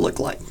it's going to look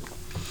like.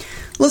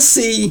 Let's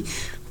see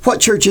what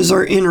churches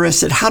are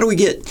interested. How do we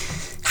get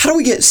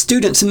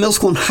students in middle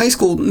school and high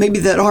school maybe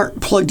that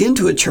aren't plugged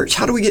into a church?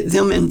 How do we get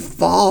them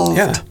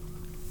involved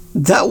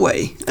that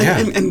way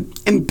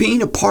and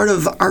being a part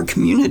of our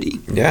community?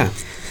 Yeah.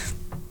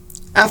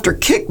 After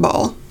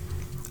kickball,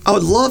 I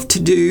would love to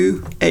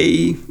do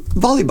a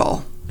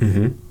volleyball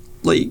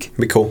league.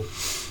 Be cool.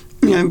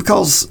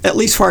 Because at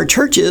least for our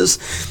churches,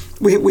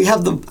 we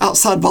have the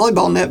outside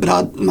volleyball net,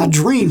 but my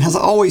dream has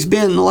always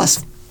been, in the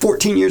last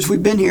 14 years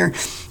we've been here,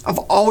 I've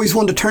always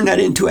wanted to turn that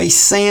into a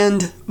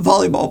sand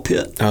volleyball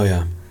pit. Oh,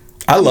 yeah.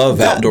 I love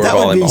outdoor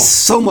volleyball. That would be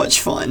so much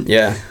fun.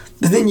 Yeah.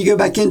 But then you go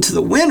back into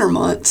the winter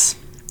months,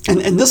 and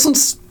this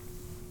one's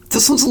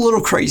a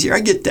little crazier. I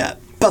get that.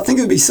 But I think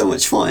it would be so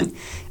much fun.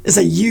 Is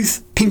a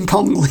youth ping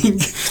pong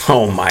league.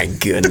 Oh, my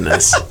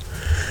goodness.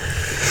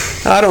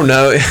 I don't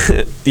know.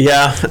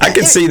 Yeah, I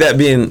could see that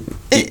being...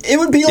 It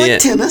would be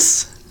like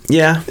tennis.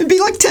 Yeah. It'd be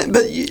like tennis,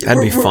 but...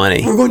 That'd be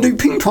funny. We're going to do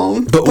ping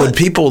pong. But would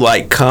people,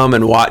 come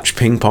and watch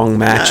ping pong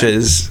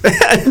matches?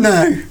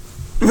 No.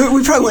 We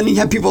probably wouldn't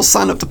even have people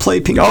sign up to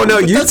play ping pong. Oh, no,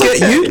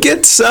 you'd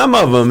get some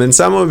of them, and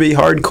some would be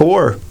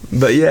hardcore.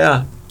 But,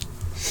 yeah.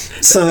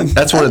 So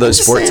that's one of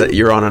those sports that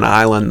you're on an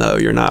island, though.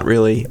 You're not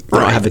really... You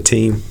don't have a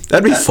team.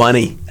 That'd be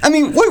funny. I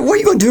mean, what are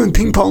you going to do in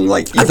ping pong?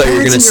 Your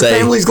parents and your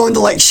family's going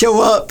to,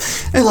 show up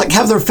and,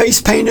 have their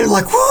face painted and,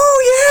 whoa,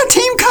 yeah,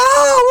 Team Kyle,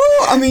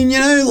 whoa. I mean,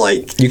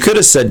 You could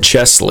have said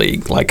chess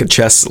league, like a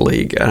chess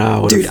league.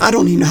 And dude, I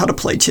don't even know how to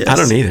play chess. I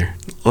don't either.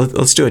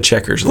 Let's do a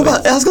checkers league.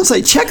 I was going to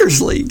say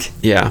checkers league.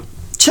 Yeah.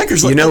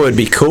 Checkers league. It would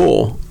be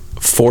cool.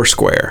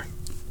 Foursquare.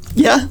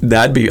 Yeah.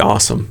 That'd be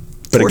awesome.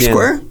 But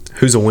Foursquare? Again,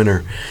 who's a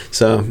winner?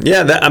 So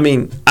yeah,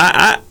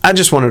 I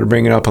just wanted to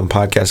bring it up on the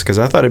podcast because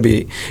I thought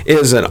it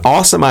is an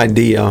awesome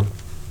idea,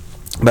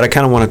 but I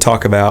kind of want to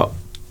talk about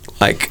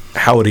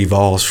how it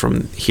evolves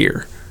from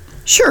here.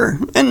 Sure,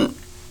 and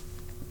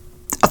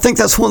I think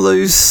that's one of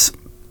those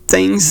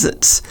things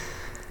that's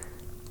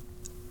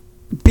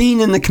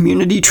being in the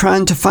community,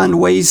 trying to find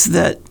ways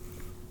that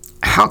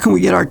how can we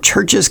get our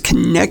churches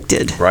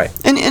connected, right?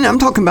 And I'm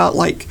talking about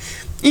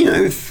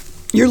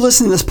if you're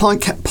listening to this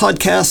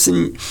podcast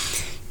and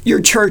your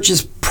church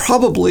is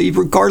probably,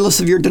 regardless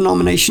of your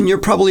denomination, you're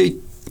probably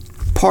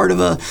part of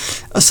a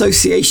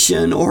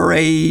association or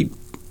a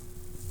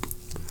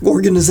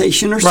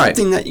organization or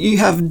something that you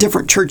have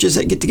different churches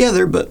that get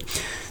together. But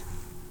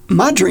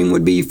my dream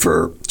would be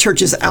for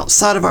churches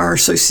outside of our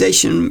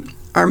association,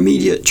 our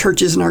immediate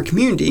churches in our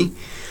community.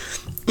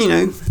 You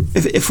know,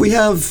 if we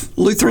have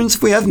Lutherans,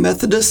 if we have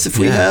Methodists, if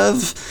we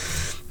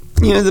have,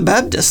 you know, the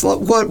Baptists,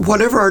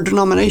 whatever our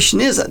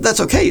denomination is, that's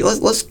okay.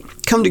 Let's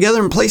come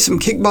together and play some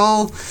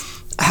kickball,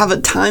 have a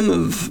time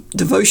of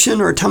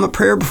devotion or a time of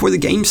prayer before the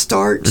game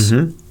starts.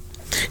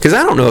 Because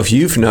I don't know if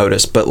you've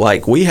noticed, but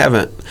like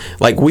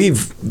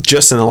we've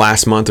just in the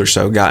last month or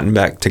so gotten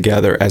back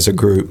together as a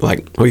group.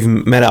 Like we've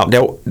met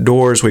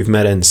outdoors, we've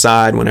met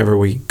inside whenever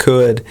we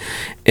could,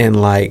 and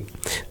like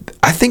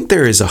I think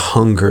there is a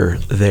hunger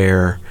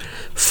there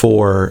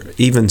for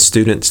even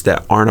students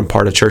that aren't a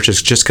part of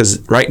churches, just because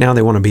right now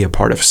they want to be a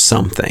part of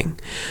something,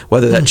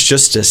 whether that's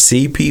just to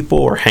see people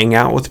or hang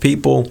out with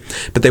people,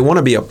 but they want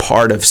to be a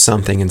part of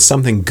something, and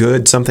something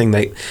good, something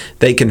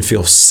they can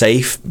feel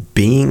safe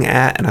being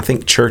at. And I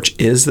think church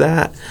is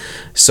that.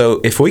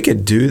 So if we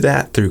could do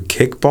that through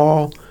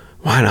kickball,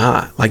 why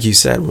not? Like you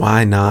said,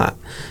 why not?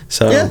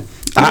 So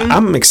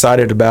I'm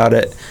excited about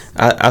it.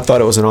 I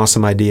thought it was an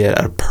awesome idea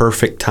at a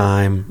perfect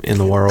time in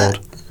the world.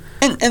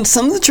 And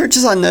some of the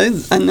churches I know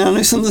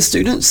some of the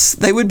students,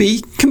 they would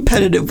be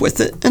competitive with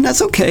it, and that's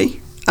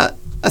okay.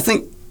 I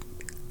think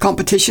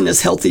competition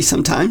is healthy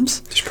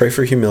sometimes. Just pray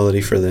for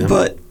humility for them.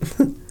 But,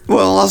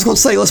 well, I was going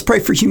to say, let's pray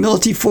for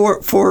humility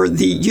for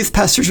the youth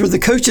pastors or the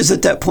coaches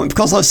at that point,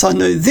 because I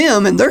know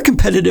them and their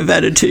competitive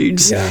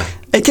attitudes. Yeah.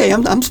 Okay,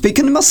 I'm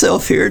speaking to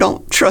myself here.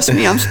 Don't trust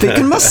me. I'm speaking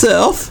to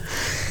myself.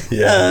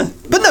 Yeah.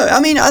 But no, I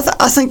mean, I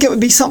think it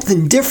would be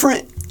something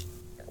different,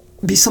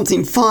 be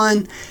something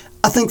fun.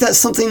 I think that's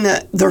something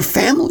that their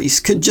families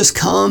could just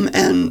come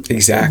and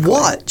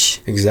watch.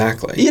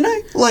 Exactly. You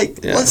know,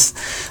 like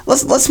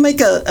let's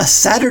make a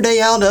Saturday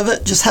out of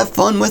it. Just have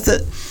fun with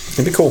it.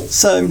 It'd be cool.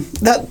 So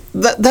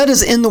that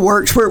is in the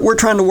works. We're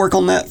trying to work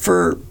on that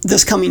for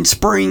this coming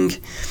spring.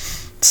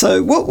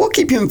 So we'll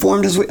keep you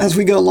informed as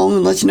we go along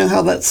and let you know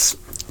how that's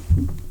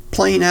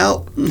playing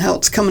out and how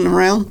it's coming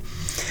around.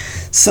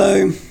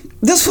 So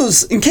this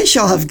was, in case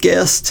y'all have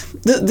guessed,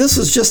 this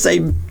was just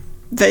a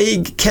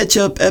vague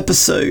catch-up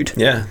episode.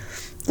 Yeah.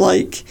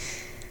 Like,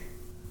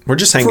 we're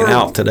just hanging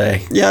out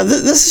today. Yeah,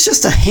 this is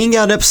just a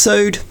hangout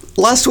episode.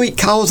 Last week,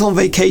 Kyle was on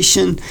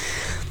vacation.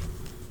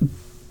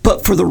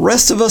 But for the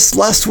rest of us,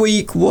 last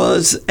week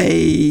was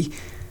a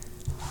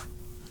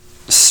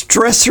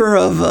stressor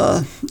of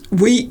a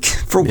week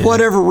for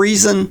whatever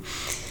reason.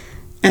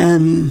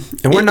 And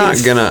we're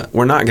not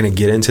gonna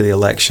get into the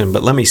election,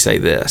 but let me say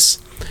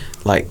this.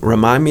 Like,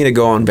 remind me to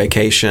go on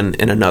vacation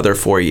in another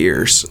 4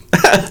 years.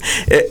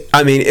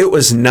 It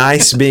was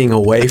nice being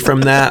away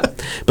from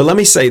that. But let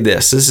me say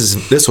this.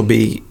 This will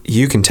be,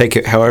 you can take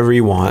it however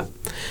you want.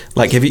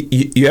 Like, have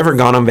you ever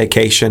gone on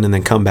vacation and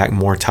then come back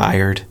more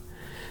tired?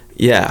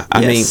 Yeah.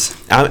 I mean,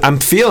 I'm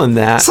feeling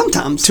that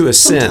sometimes to a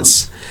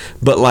sense.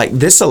 But, like,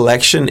 this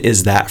election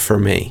is that for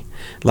me.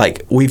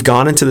 Like, we've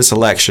gone into this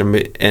election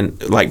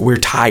and, like, we're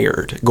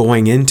tired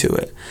going into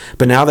it.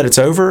 But now that it's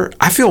over,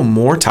 I feel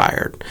more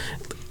tired.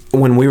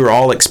 When we were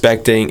all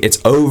expecting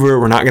it's over,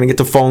 we're not going to get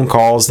the phone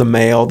calls, the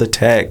mail, the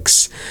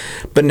texts.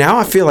 But now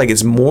I feel like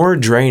it's more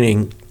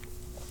draining.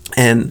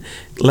 And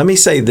let me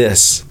say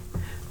this.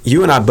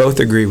 You and I both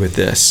agree with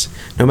this.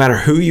 No matter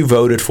who you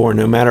voted for,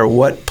 no matter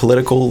what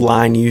political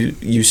line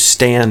you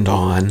stand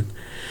on,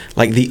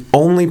 like, the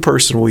only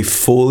person we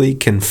fully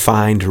can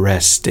find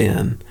rest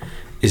in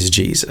is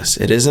Jesus.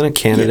 It isn't a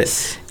candidate.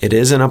 Yes. It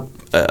isn't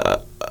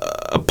a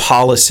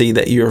policy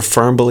that you're a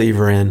firm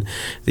believer in.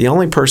 The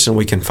only person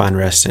we can find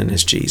rest in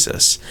is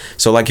Jesus.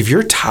 So, like, if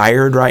you're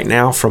tired right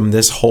now from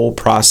this whole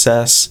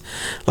process,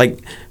 like,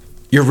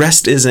 your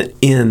rest isn't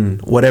in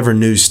whatever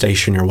news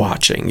station you're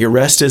watching. Your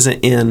rest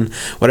isn't in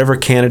whatever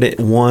candidate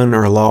won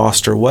or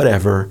lost or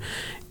whatever.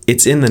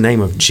 It's in the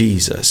name of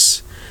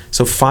Jesus.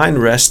 So find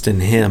rest in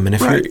Him. And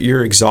if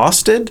you're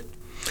exhausted,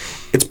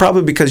 it's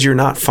probably because you're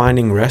not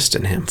finding rest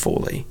in Him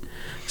fully.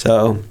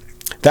 So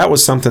that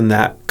was something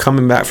that,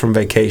 coming back from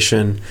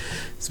vacation,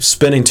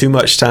 spending too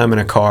much time in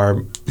a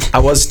car, I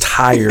was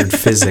tired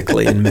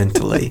physically and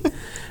mentally.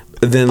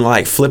 But then,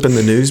 like, flipping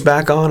the news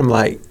back on, I'm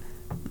like,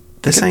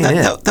 this ain't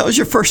it. That was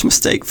your first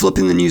mistake,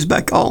 flipping the news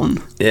back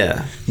on.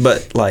 Yeah,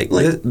 but, like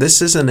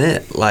this isn't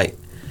it. Like,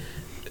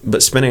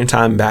 but spending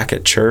time back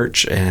at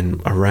church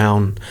and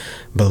around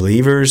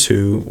believers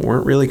who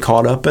weren't really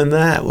caught up in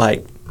that,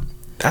 like,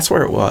 that's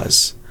where it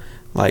was.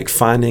 Like,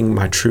 finding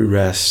my true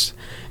rest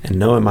and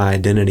knowing my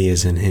identity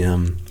is in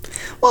Him.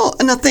 Well,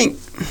 and I think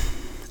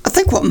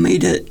what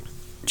made it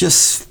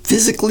just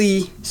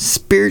physically,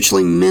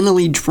 spiritually,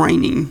 mentally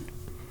draining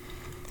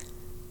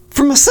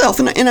for myself,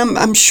 and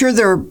I'm sure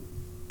there are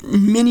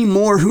many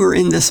more who are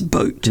in this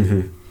boat.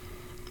 Mm-hmm.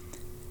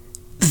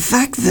 The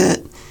fact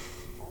that,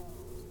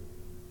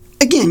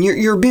 again,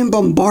 you're being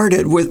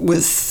bombarded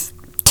with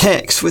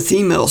texts, with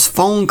emails,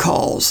 phone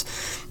calls.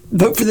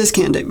 Vote for this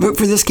candidate. Vote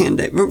for this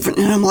candidate. And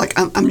I'm like,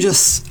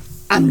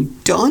 I'm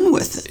done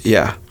with it.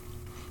 Yeah.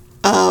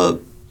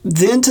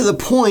 Then to the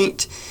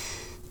point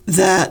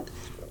that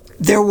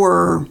there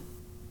were,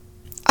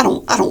 I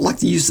don't like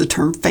to use the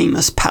term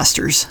famous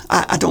pastors.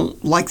 I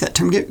don't like that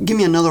term. Give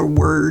me another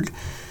word.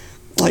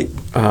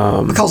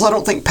 Because I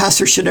don't think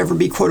pastors should ever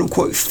be quote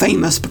unquote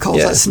famous, because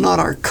that's not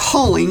our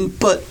calling.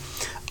 But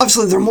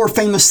obviously they're more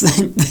famous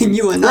than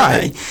you and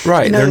I.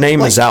 Right. Their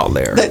name is out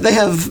there.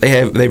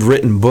 They've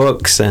written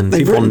books, and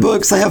they've written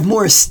books. They have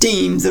more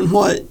esteem than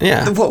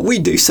what we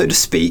do, so to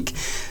speak.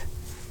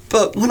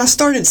 But when I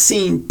started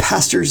seeing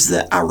pastors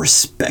that I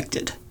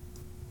respected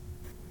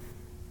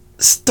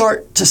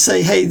start to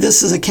say, hey,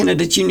 this is a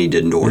candidate you need to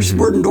endorse. Mm-hmm.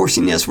 We're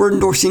endorsing this. We're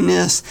endorsing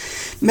this.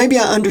 Maybe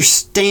I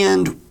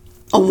understand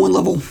on one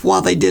level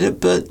why they did it,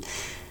 but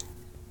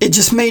it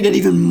just made it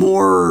even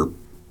more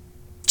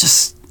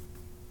just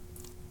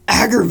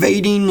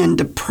aggravating and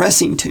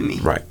depressing to me.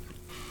 Right.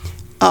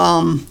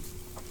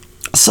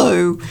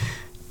 So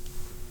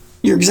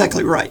you're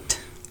exactly right.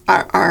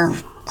 Our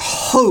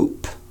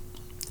hope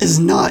is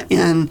not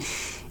in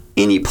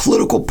any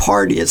political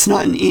party. It's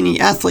not in any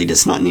athlete.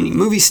 It's not in any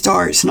movie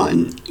star. It's not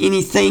in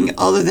anything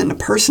other than the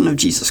person of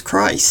Jesus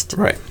Christ.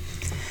 Right.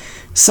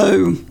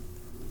 So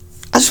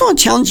I just want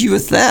to challenge you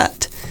with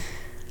that.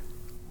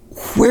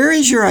 Where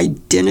is your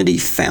identity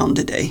found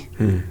today?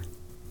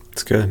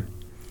 That's good.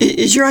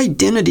 Is your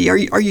identity,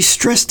 are you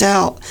stressed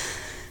out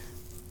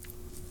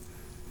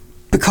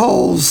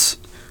because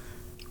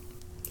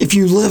if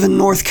you live in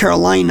North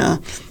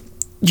Carolina,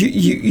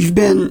 we've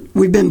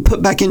been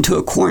put back into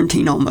a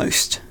quarantine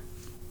almost?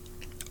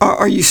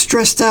 Are you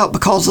stressed out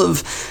because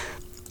of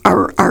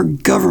our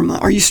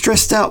government? Are you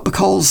stressed out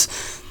because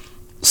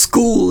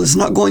school is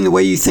not going the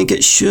way you think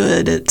it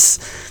should?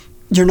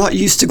 You're not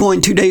used to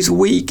going 2 days a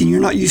week, and you're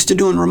not used to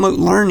doing remote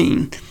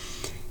learning.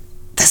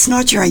 That's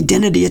not your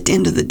identity at the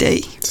end of the day.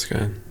 That's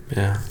good.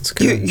 Yeah, that's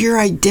good. Your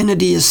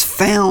identity is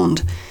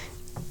found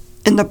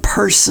in the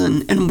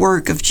person and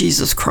work of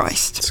Jesus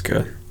Christ. That's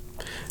good.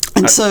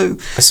 And I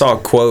saw a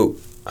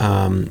quote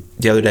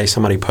the other day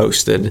somebody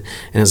posted,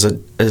 and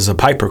it was a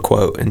Piper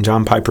quote, and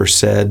John Piper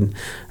said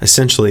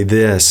essentially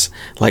this: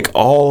 like,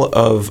 all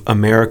of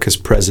America's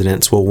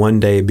presidents will one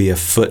day be a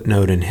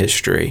footnote in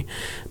history,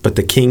 but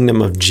the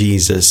kingdom of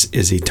Jesus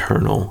is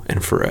eternal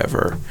and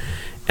forever.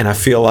 And I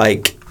feel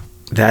like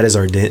that is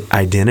our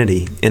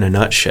identity in a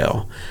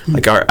nutshell. Mm-hmm.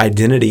 Like, our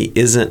identity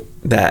isn't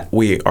that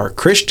we are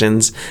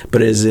Christians,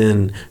 but is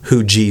in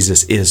who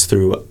Jesus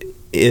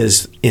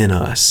is in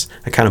us.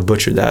 I kind of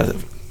butchered that,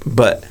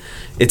 but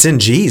it's in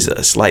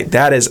Jesus. Like,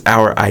 that is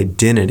our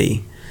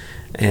identity.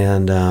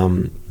 And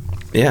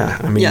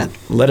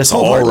let's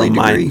all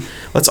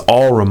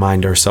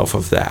remind ourselves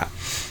of that.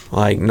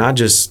 Like, not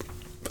just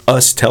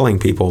us telling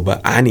people,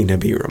 but I need to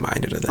be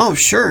reminded of that. Oh,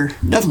 sure.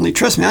 Definitely.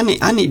 Trust me,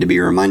 I need to be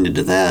reminded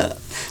of that,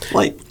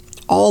 like,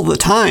 all the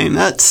time.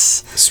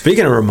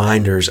 Speaking of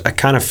reminders, I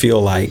kind of feel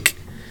like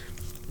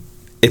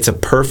it's a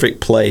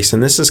perfect place,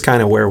 and this is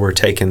kind of where we're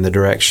taking the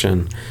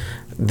direction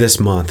this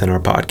month in our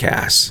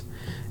podcast,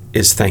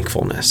 is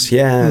thankfulness.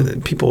 Yeah,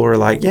 people are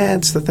like, yeah,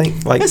 it's the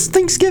thing. Like, it's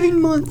Thanksgiving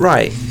month.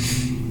 Right.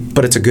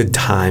 But it's a good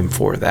time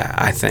for that,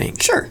 I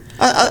think. Sure.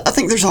 I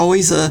think there's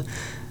always a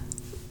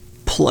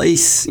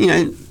place,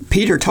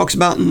 Peter talks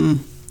about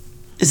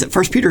is it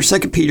 1 Peter or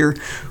 2 Peter,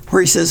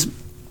 where he says,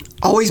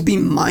 always be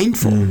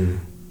mindful.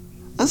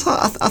 That's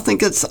how I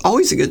think it's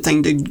always a good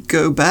thing to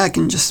go back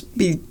and just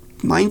be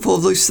mindful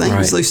of those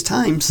things, those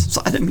times.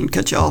 So I didn't mean to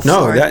cut you off.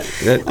 No, sorry.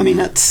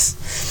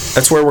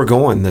 That's where we're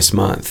going this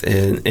month,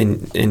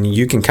 and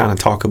you can kind of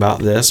talk about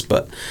this,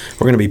 but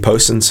we're going to be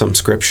posting some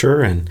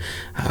scripture, and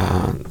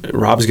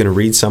Rob's going to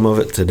read some of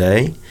it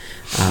today.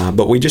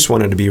 But we just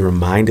wanted to be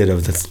reminded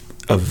of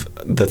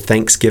the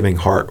Thanksgiving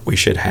heart we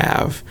should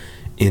have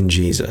in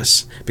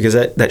Jesus, because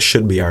that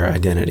should be our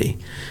identity.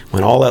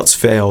 When all else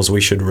fails,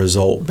 we should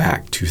result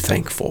back to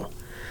thankful.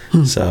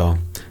 So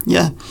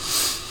yeah,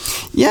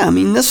 I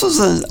mean, this was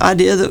an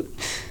idea that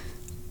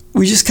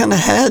we just kind of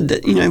had.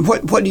 That,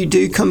 what do you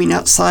do coming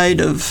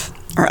outside of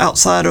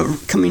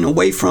coming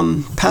away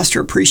from Pastor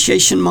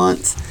Appreciation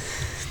Month?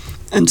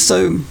 And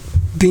so,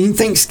 being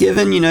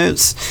Thanksgiving,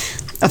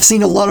 I've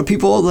seen a lot of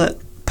people that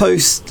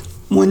post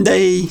one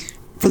day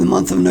for the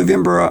month of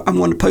November, I'm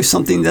going to post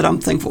something that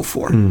I'm thankful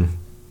for.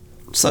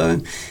 So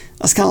I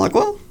was kind of like,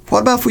 well,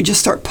 what about if we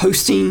just start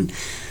posting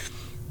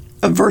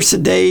a verse a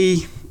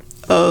day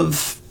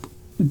of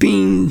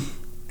being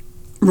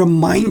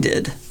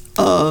reminded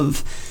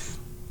of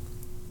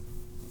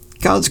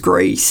God's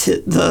grace,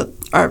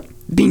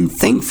 being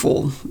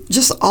thankful,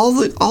 just all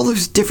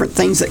those different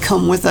things that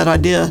come with that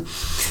idea.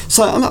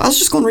 So I was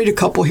just going to read a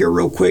couple here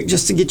real quick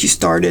just to get you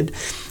started.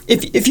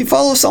 If you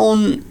follow us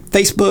on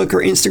Facebook or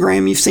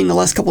Instagram, you've seen the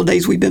last couple of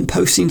days we've been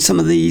posting some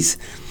of these.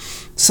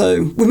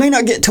 So we may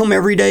not get to them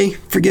every day.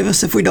 Forgive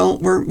us if we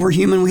don't. We're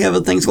human. We have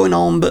other things going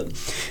on, but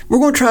we're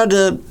going to try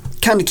to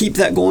kind of keep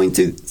that going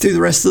through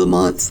the rest of the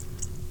month.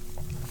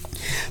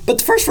 But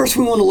the first verse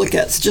we want to look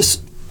at is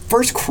just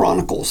 1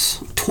 Chronicles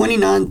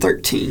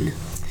 29:13.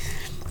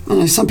 I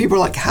know some people are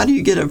like, how do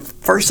you get a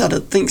verse out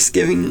of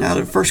Thanksgiving out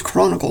of 1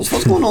 Chronicles?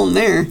 What's going on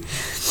there?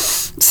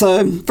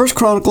 So 1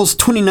 Chronicles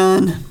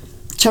 29,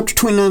 chapter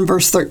 29,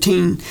 verse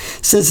 13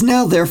 says,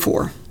 "Now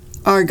therefore,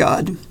 our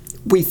God,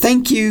 we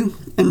thank you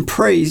and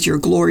praise your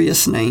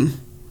glorious name."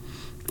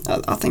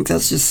 I think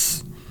that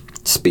just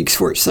speaks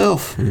for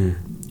itself.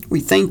 We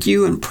thank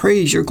you and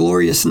praise your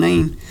glorious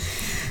name.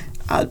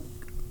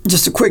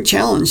 Just a quick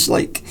challenge,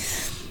 like,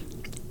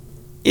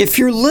 if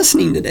you're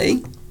listening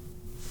today,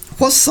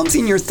 what's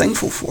something you're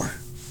thankful for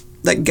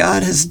that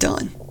God has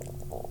done?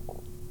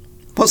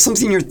 What's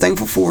something you're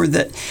thankful for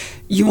that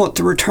you want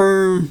to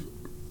return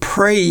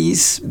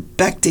praise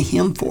back to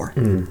Him for?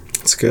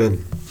 That's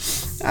good.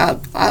 I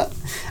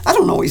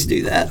don't always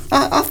do that.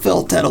 I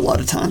felt that a lot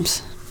of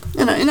times,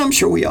 and I'm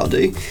sure we all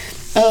do.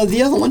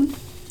 The other one,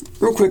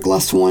 real quick,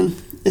 last one,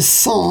 is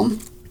Psalm.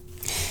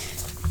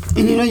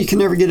 And you can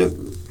never get a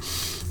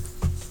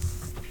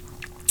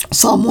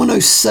Psalm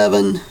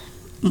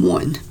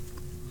 107:1.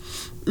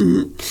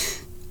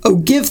 "Oh,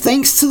 give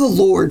thanks to the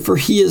Lord, for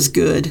He is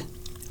good,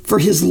 for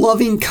His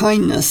loving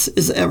kindness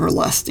is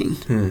everlasting."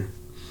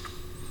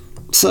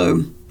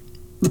 So,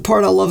 the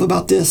part I love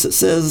about this, it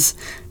says,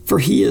 "For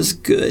He is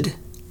good."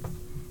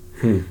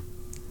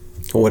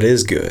 What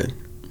is good?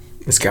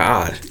 It's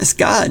God. It's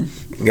God.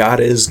 God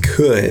is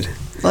good.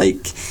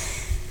 Like,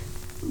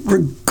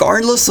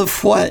 regardless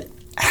of what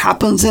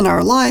happens in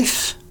our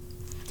life,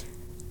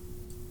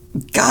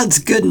 God's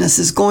goodness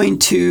is going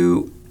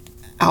to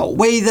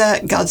outweigh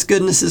that. God's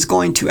goodness is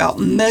going to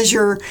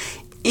outmeasure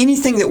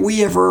anything that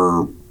we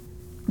ever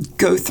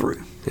go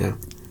through. Yeah.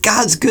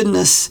 God's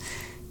goodness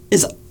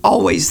is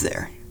always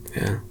there.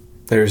 Yeah.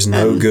 There's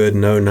no good,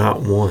 no,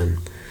 not one,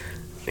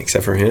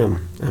 except for Him.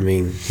 I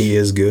mean, He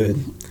is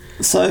good.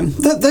 So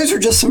those are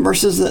just some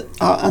verses that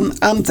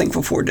I'm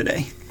thankful for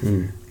today.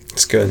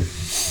 It's good.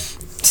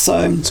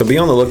 So be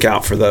on the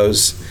lookout for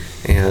those,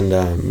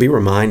 and be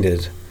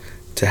reminded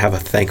to have a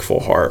thankful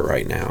heart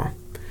right now,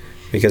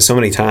 because so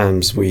many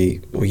times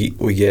we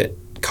get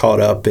caught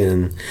up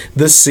in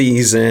the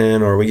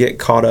season, or we get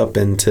caught up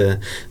into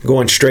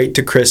going straight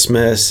to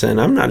Christmas.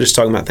 And I'm not just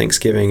talking about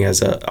Thanksgiving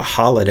as a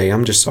holiday.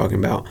 I'm just talking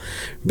about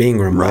being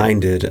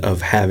reminded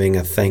of having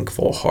a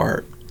thankful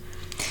heart.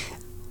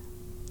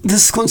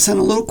 This is going to sound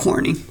a little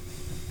corny,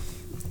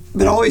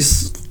 but I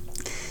always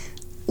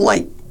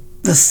like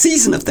the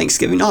season of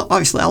Thanksgiving.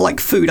 Obviously, I like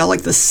food. I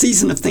like the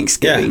season of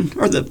Thanksgiving,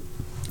 or the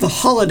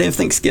holiday of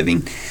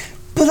Thanksgiving,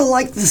 but I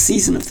like the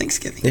season of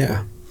Thanksgiving.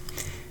 Yeah.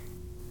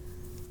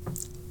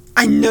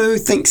 I know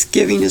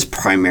Thanksgiving is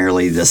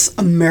primarily this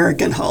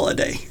American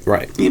holiday.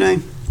 Right.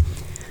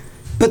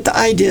 But the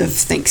idea of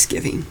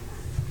Thanksgiving,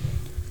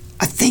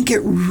 I think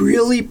it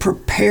really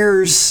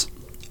prepares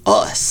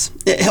us.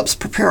 It helps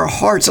prepare our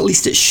hearts, at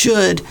least it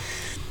should,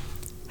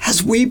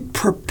 as we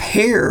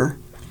prepare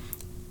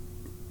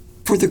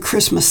for the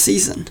Christmas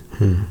season.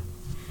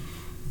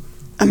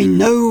 I mean,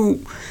 no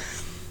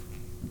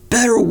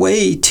better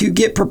way to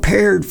get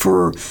prepared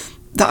for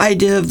the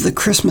idea of the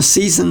Christmas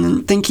season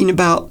than thinking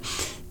about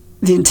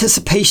the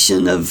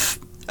anticipation of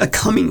a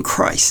coming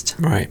Christ.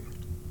 Right.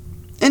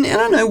 And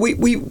I know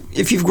we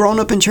if you've grown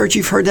up in church,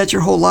 you've heard that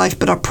your whole life,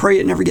 but I pray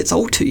it never gets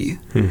old to you.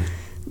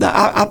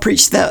 I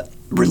preach that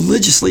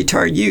religiously to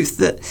our youth,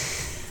 that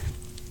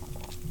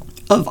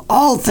of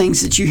all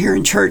things that you hear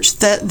in church,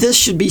 that this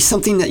should be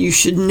something that you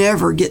should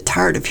never get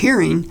tired of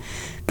hearing,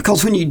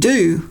 because when you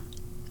do,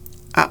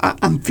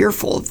 I'm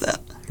fearful of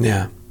that.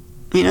 Yeah.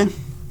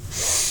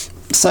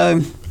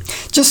 So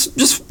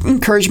just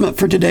encouragement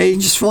for today.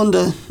 Just wanted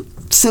to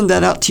send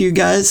that out to you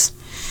guys.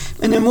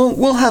 And then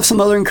we'll have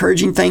some other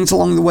encouraging things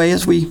along the way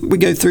as we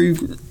go through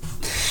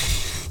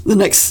the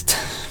next,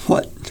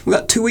 we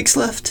got 2 weeks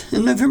left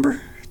in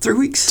November? 3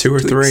 weeks? 2 or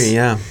 3,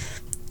 yeah.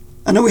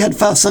 I know we had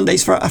 5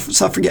 Sundays, so I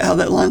forget how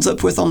that lines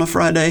up with on a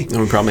Friday.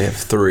 And we probably have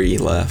 3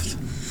 left.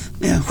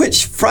 Yeah,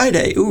 which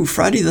Friday? Ooh,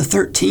 Friday the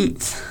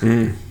 13th.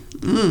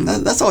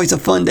 That's always a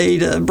fun day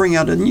to bring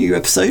out a new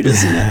episode,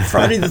 isn't it?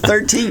 Friday the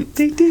 13th.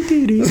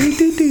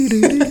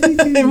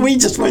 And we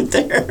just went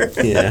there.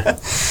 Yeah.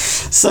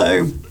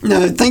 So,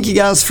 thank you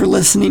guys for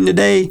listening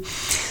today.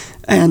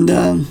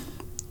 And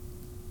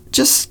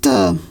just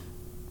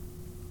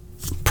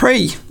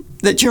pray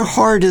that your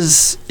heart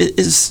is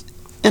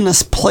in a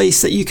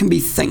place that you can be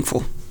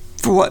thankful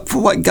for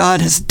what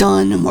God has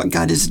done and what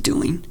God is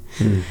doing.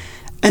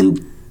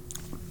 And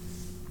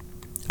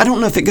I don't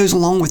know if it goes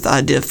along with the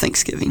idea of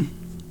Thanksgiving,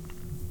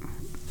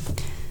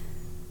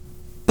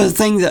 but the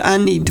thing that I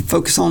need to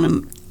focus on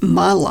in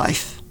my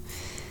life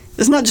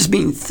is not just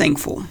being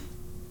thankful,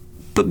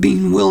 but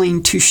being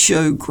willing to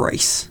show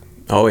grace.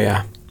 Oh,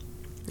 yeah.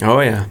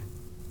 Oh, yeah.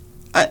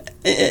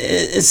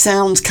 It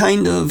sounds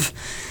kind of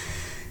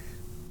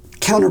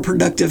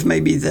counterproductive,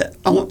 maybe, that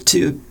I want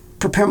to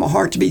prepare my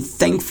heart to be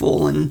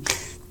thankful and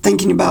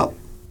thinking about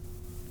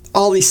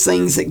all these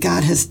things that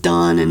God has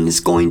done and is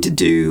going to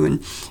do,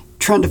 and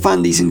trying to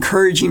find these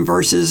encouraging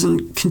verses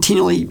and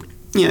continually,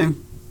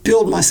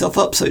 build myself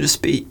up, so to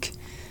speak.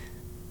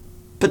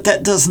 but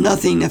that does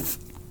nothing if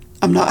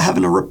I'm not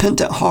having a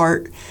repentant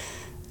heart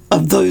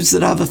of those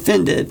that I've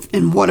offended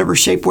in whatever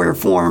shape, way, or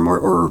form,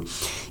 or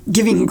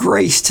giving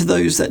grace to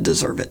those that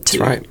deserve it too.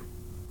 That's right.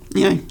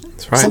 You know,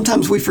 That's right.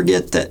 Sometimes we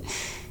forget that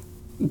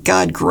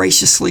God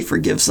graciously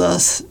forgives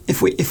us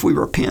if we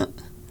repent,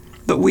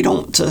 but we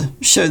don't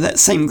show that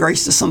same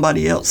grace to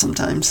somebody else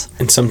sometimes.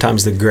 And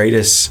sometimes the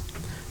greatest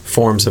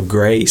forms of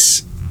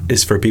grace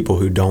is for people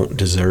who don't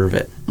deserve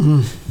it.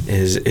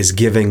 Is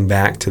giving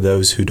back to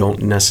those who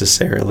don't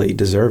necessarily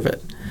deserve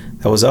it.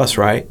 That was us,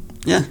 right?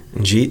 Yeah.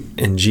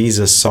 And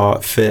Jesus saw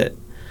it fit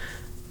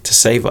to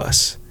save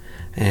us.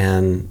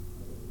 And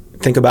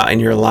think about in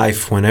your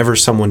life, whenever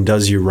someone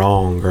does you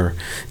wrong or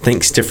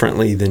thinks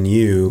differently than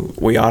you,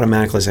 we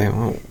automatically say,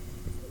 "Oh,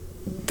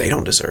 they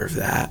don't deserve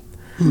that."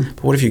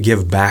 But what if you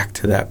give back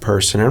to that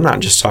person? And I'm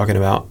not just talking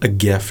about a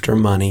gift or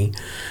money.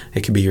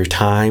 It could be your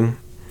time.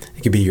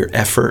 It could be your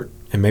effort.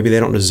 And maybe they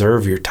don't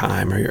deserve your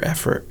time or your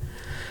effort.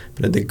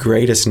 But the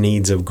greatest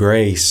needs of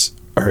grace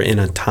are in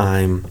a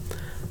time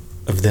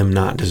of them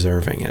not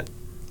deserving it.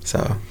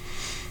 So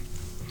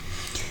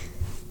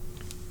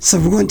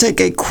we're going to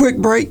take a quick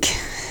break,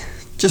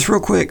 just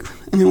real quick,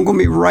 and then we're going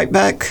to be right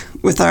back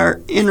with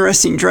our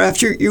interesting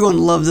draft. You're going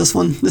to love this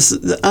one.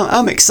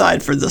 I'm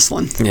excited for this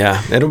one.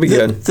 yeah, it'll be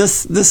good.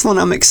 This one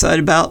I'm excited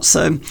about.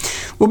 So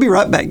we'll be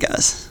right back,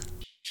 guys.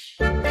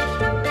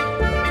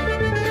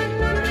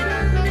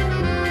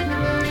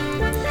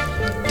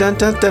 I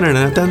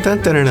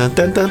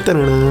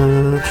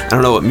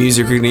don't know what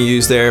music you're going to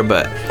use there,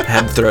 but I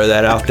had to throw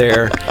that out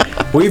there.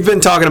 We've been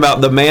talking about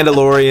The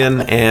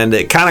Mandalorian, and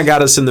it kind of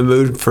got us in the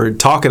mood for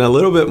talking a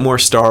little bit more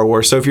Star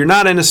Wars. So if you're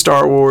not into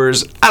Star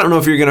Wars, I don't know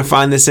if you're going to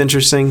find this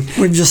interesting.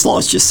 We've just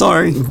lost you,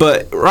 sorry.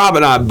 But Rob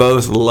and I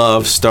both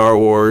love Star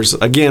Wars.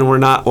 Again, we're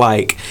not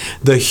like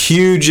the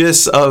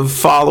hugest of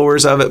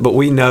followers of it, but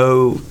we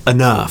know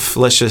enough.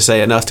 Let's just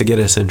say enough to get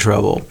us in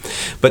trouble.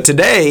 But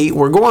today,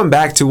 we're going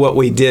back to what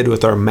we did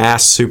with our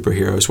masked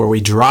superheroes, where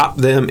we dropped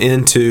them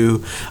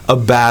into a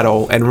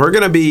battle, and we're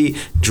going to be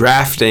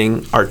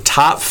drafting our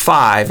top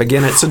 5.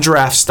 Again, it's a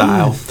draft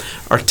style.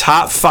 Our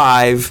top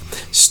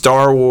 5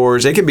 Star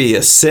Wars. It could be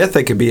a Sith.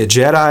 It could be a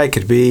Jedi. It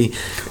could be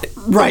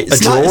right. a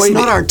droid. It's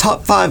not our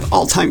top 5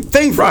 all-time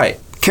favorite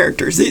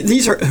characters.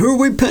 These are who are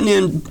we putting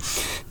in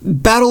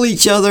battle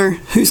each other.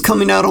 Who's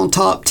coming out on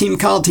top? Team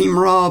Kyle, Team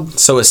Rob.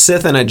 So a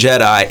Sith and a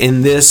Jedi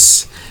in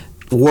this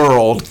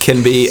world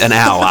can be an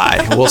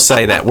ally. We'll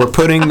say that. We're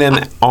putting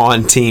them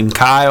on Team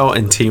Kyle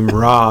and Team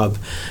Rob.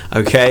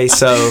 Okay,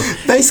 so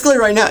basically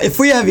right now, if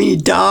we have any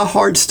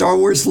die-hard Star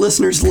Wars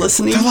listeners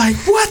listening, they're like,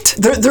 what?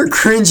 They're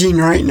cringing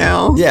right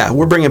now. Yeah,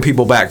 we're bringing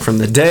people back from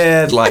the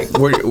dead. Like,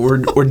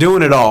 we're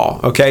doing it all.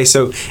 Okay,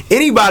 so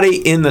anybody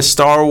in the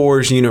Star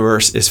Wars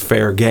universe is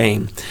fair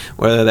game.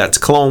 Whether that's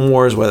Clone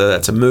Wars, whether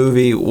that's a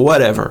movie,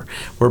 whatever.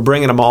 We're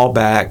bringing them all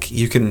back.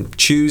 You can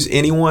choose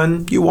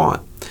anyone you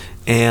want.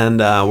 And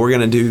we're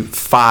going to do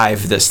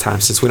 5 this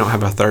time. Since we don't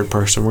have a third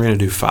person, we're going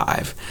to do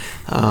 5.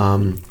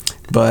 And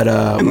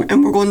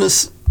we're going to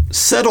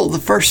settle the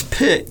first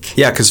pick.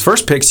 Yeah, because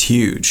first pick's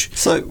huge.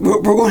 So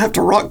we're going to have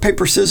to rock,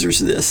 paper, scissors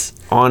this.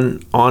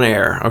 On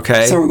air,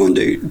 okay? So we're going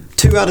to do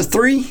 2 out of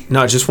 3?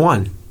 No, just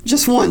 1.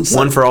 Just 1. So,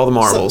 one for all the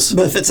marbles. So,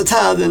 but if it's a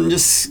tie, then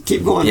just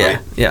keep going, yeah,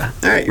 right? Yeah.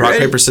 All right, rock,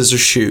 ready? paper, scissors,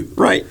 shoot.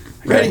 Right.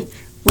 Ready?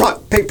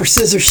 Rock, paper,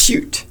 scissors,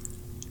 shoot.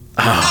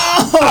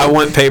 Oh, I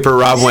went paper,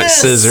 Rob went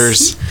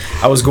scissors.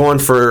 I was going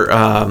for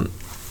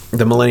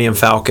the Millennium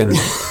Falcon. All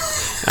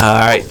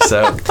right,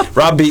 so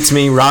Rob beats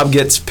me. Rob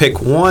gets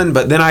pick 1,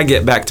 but then I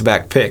get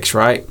back-to-back picks,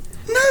 right?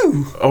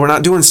 No. Oh, we're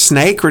not doing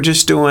snake. We're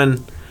just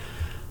doing...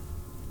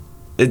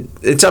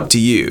 It's up to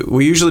you.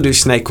 We usually do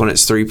snake when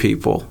it's 3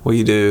 people. Will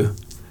you do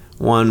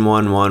 1,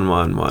 1, 1,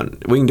 1, 1?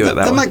 We can do it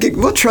that way.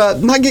 We'll try.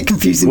 Might get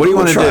confusing. What do you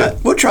want to do?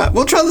 We'll try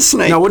the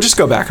snake. No, we'll just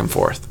go back and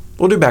forth.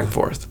 We'll do back and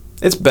forth.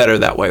 It's better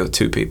that way with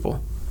 2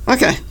 people.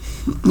 Okay.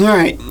 All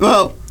right.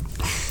 Well,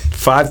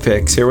 5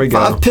 picks. Here we go.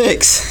 5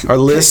 picks. Our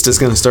list is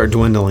going to start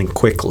dwindling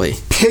quickly.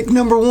 Pick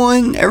number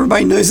 1.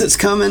 Everybody knows it's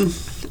coming.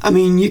 I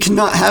mean, you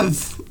cannot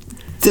have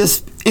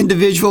this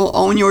individual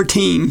on your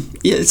team.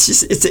 Yeah,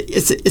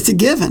 it's a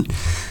given.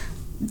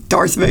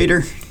 Darth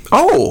Vader.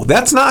 Oh,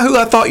 that's not who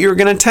I thought you were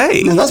going to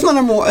take. No, that's my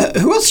number 1.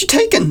 Who else you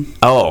taking?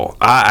 Oh,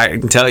 I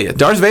can tell you.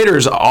 Darth Vader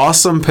is an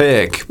awesome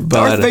pick. But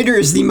Darth Vader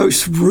is the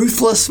most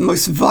ruthless,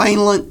 most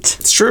violent.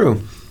 It's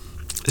true.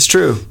 It's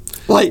true.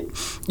 Like,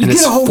 you and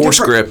get a whole force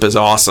different grip is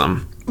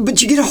awesome.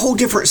 But you get a whole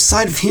different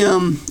side of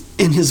him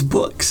in his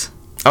books.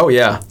 Oh,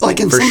 yeah. Like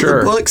in for some sure.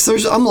 of the books,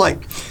 I'm like,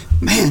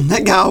 man,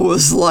 that guy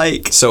was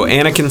like... So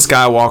Anakin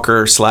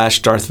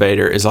Skywalker / Darth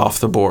Vader is off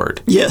the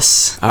board.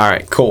 Yes. All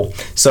right, cool.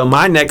 So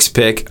my next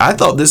pick, I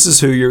thought this is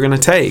who you're going to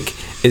take,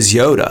 is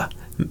Yoda.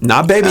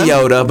 Not Baby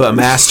Yoda, but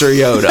Master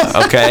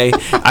Yoda, okay?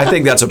 I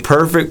think that's a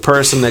perfect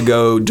person to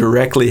go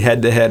directly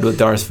head-to-head with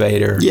Darth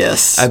Vader.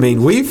 Yes. I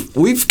mean,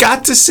 we've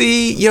got to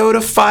see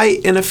Yoda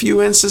fight in a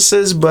few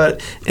instances,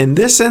 but in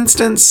this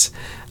instance,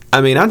 I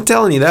mean, I'm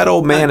telling you, that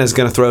old man is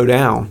going to throw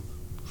down.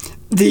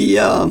 The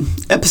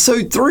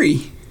episode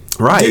 3.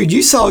 Right. Dude,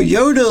 you saw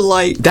Yoda,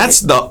 like... That's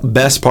the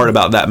best part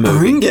about that movie.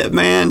 Bring it,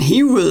 man.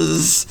 He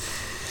was...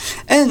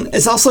 And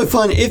it's also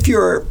fun if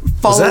you're a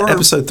follower... Was that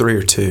episode 3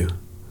 or 2?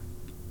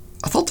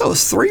 I thought that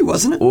was 3,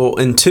 wasn't it? Well,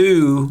 in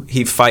 2,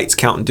 he fights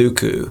Count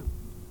Dooku.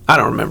 I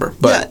don't remember.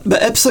 But yeah,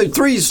 but episode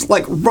 3 is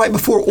like right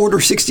before Order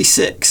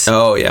 66.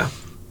 Oh, yeah.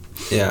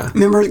 Yeah.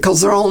 Remember,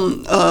 because they're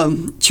on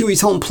Chewie's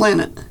home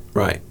planet.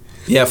 Right.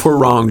 Yeah, if we're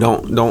wrong,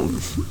 don't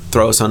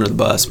throw us under the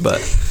bus, but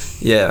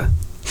yeah.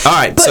 All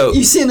right, but so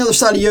you see another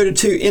side of Yoda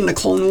too in the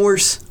Clone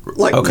Wars.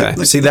 Like okay,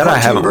 see that I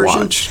haven't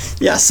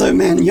watched. Yeah, so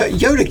man,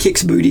 Yoda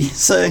kicks booty.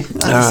 So I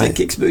just say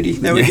kicks booty.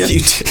 There we go. You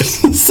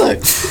did. So,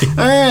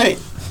 all right.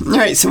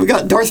 So we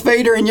got Darth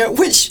Vader and Yoda,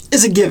 which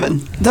is a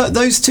given.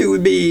 Those two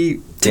would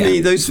be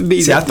me. Those would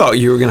be. See, I thought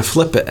you were going to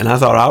flip it, and I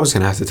thought I was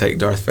going to have to take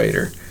Darth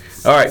Vader.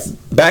 All right,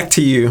 back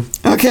to you.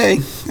 Okay.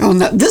 Oh,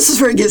 now, this is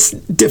where it gets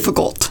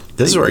difficult.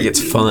 This is where it gets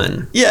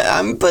fun.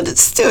 Yeah, but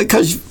it's still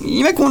because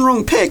you make one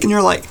wrong pick and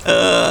you're like,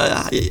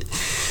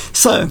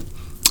 So,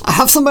 I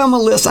have somebody on my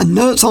list. I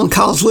know it's on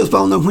Kyle's list, but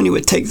I don't know when he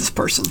would take this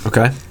person.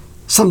 Okay.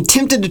 So I'm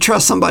tempted to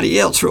trust somebody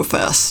else real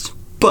fast,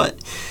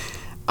 but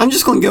I'm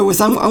just going to go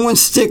with. I'm going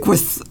to stick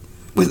with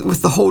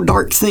the whole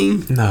dark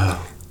theme. No.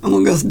 I'm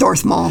going to go with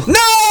Darth Maul.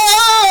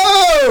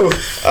 No!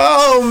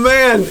 Oh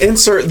man!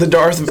 Insert the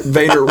Darth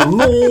Vader.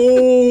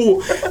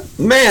 No,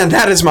 man,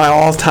 that is my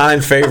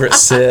all-time favorite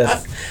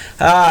Sith.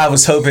 I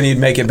was hoping he'd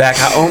make it back.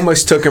 I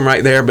almost took him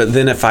right there, but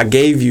then if I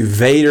gave you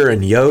Vader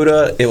and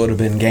Yoda, it would have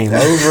been game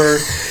over.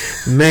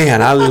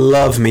 Man, I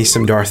love me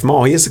some Darth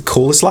Maul. He has the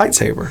coolest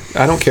lightsaber.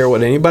 I don't care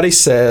what anybody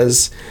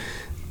says.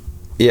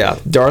 Yeah,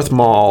 Darth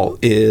Maul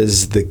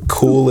is the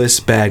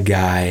coolest bad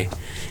guy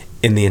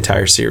in the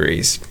entire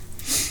series.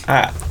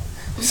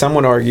 Some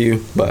would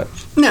argue, but...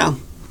 No,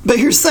 but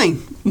here's the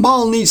thing.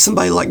 Maul needs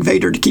somebody like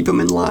Vader to keep him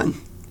in line.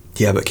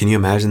 Yeah, but can you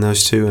imagine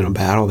those two in a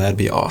battle? That'd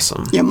be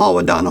awesome. Yeah, Maul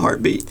would die in a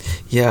heartbeat.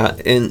 Yeah,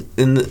 and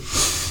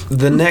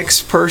the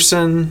next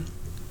person,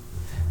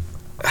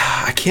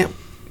 I can't.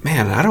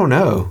 Man, I don't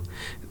know.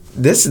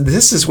 This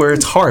is where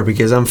it's hard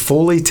because I'm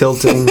fully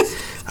tilting.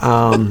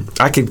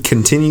 I could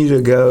continue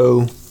to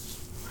go.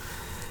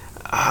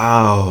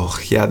 Oh,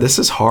 yeah, this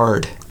is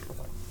hard.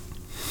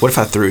 What if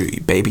I threw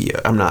Baby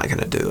Yoda? I'm not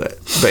gonna do it.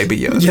 Baby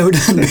Yoda.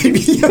 Yoda and Baby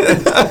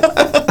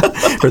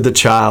Yoda. Or the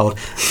child.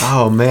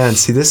 Oh man,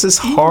 see, this is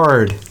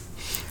hard.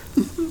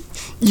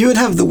 You would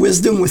have the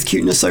wisdom with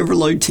cuteness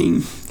overload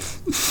team.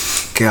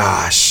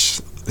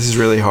 Gosh, this is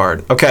really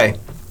hard. Okay,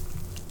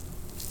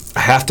 I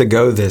have to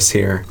go this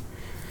here,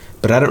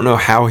 but I don't know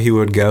how he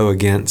would go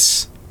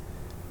against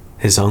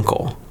his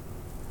uncle.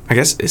 I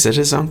guess, is it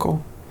his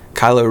uncle?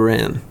 Kylo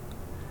Ren.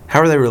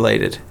 How are they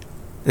related?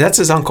 That's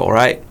his uncle,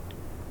 right?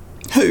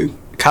 Who?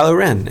 Kylo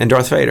Ren and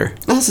Darth Vader.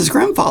 That's his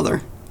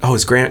grandfather. Oh,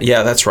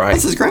 yeah, that's right.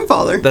 That's his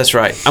grandfather. That's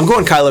right. I'm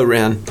going Kylo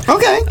Ren.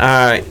 Okay. All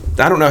right.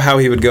 I don't know how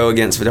he would go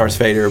against Darth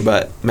Vader,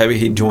 but maybe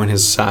he'd join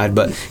his side.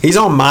 But he's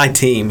on my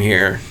team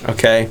here,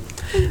 okay?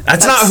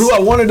 That's not who I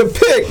wanted to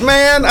pick,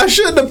 man. I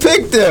shouldn't have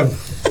picked him.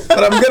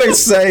 But I'm going to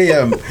say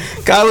him.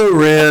 Kylo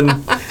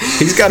Ren.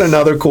 He's got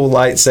another cool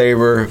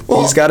lightsaber.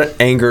 Well, he's got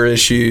anger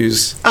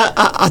issues.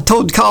 I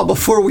told Kyle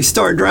before we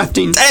started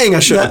drafting. Dang, I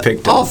should have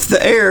picked him. Off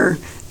the air.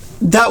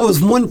 That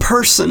was one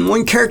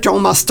character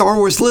on my Star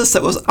Wars list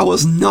that I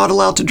was not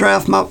allowed to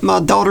draft. My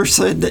daughter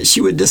said that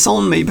she would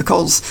disown me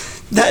because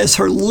that is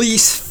her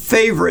least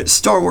favorite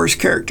Star Wars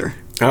character.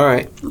 All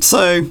right.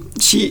 So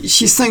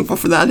she's thankful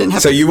for that. I didn't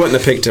have. So you wouldn't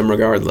have picked him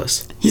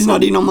regardless. He's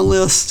not even on my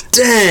list.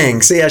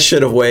 Dang! See, I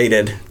should have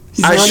waited.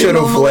 I should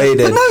have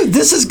waited. But no,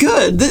 this is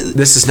good.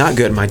 This is not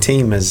good. My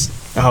team is.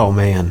 Oh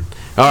man.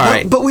 All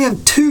right. But we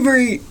have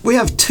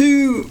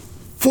two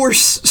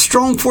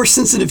strong force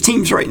sensitive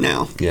teams right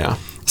now. Yeah.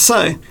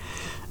 So,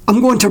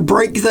 I'm going to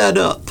break that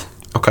up.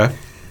 Okay.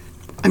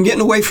 I'm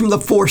getting away from the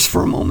Force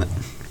for a moment.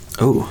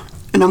 Ooh.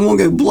 And I'm going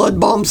to go blood,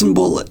 bombs, and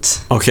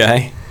bullets.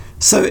 Okay.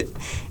 So,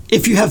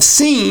 if you have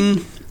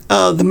seen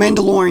the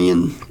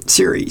Mandalorian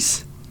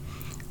series,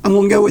 I'm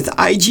going to go with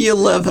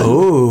IG-11.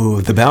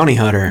 Ooh, the bounty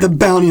hunter. The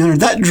bounty hunter.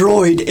 That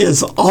droid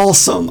is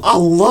awesome. I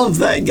love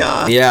that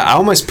guy. Yeah, I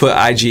almost put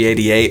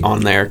IG-88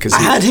 on there because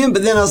I had him,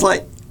 but then I was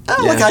like,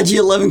 I like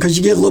IG-11 because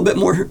you get a little bit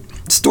more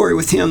story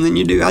with him than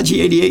you do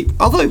IG-88.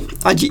 Although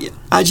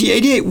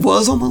IG-88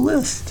 was on my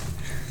list.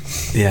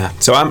 Yeah,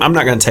 so I'm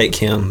not going to take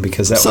him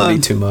because that would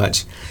be too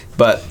much.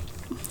 But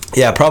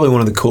yeah, probably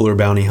one of the cooler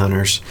bounty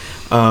hunters.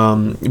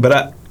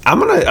 But I'm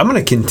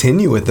gonna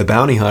continue with the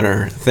bounty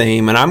hunter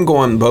theme, and I'm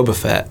going Boba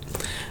Fett.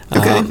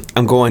 Okay.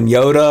 I'm going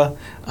Yoda,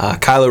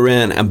 Kylo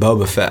Ren, and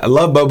Boba Fett. I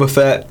love Boba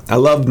Fett. I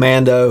love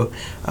Mando,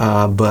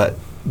 but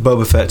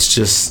Boba Fett's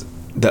just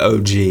the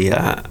OG.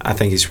 I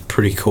think he's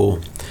pretty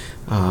cool.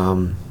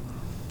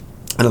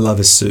 And I love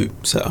his suit,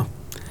 so.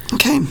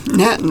 Okay,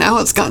 now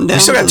it's gotten down.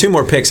 We still got 2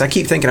 more picks. I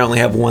keep thinking I only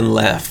have 1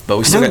 left, but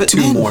we still got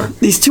 2 more.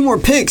 These 2 more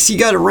picks, you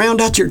got to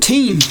round out your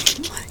team.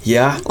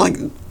 Yeah.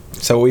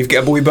 So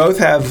we both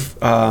have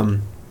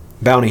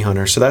bounty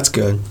hunter, so that's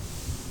good.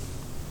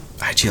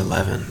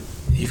 IG-11,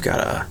 you've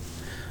got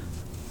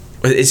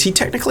Is he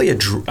technically a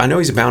I know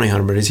he's a bounty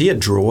hunter, but is he a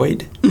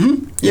droid?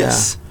 Mm-hmm.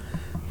 Yes.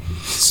 Yeah.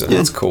 So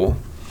that's cool.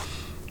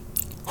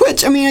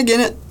 Which, I mean, I get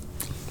it.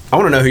 I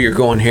want to know who you're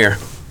going here.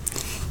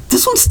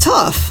 This one's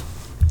tough.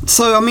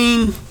 So, I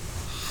mean,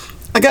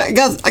 I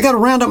got to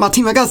round up my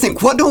team. I got to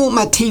think, what do I want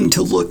my team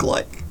to look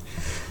like?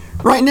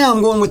 Right now,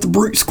 I'm going with the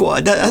Brute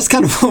Squad. That's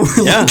kind of what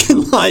we're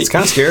looking like. It's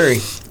kind of scary.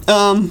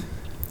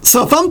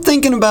 So if I'm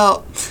thinking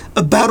about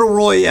a battle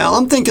royale,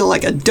 I'm thinking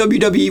like a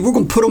WWE. We're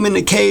going to put them in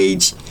the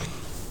cage.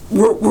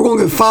 We're going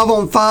to go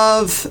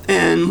 5-on-5,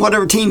 and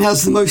whatever team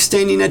has the most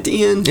standing at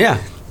the end.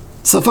 Yeah.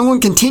 So if I'm going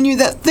to continue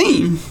that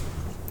theme,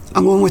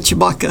 I'm going with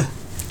Chewbacca.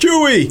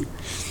 Chewie!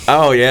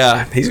 Oh,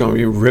 yeah. He's going to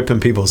be ripping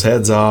people's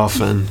heads off.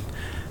 And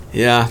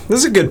yeah, this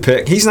is a good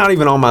pick. He's not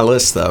even on my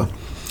list, though.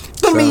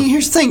 But I mean,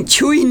 here's the thing.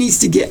 Chewie needs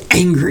to get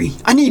angry.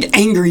 I need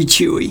angry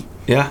Chewie.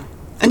 Yeah.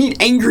 I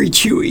need angry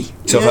Chewie.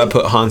 So if I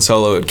put Han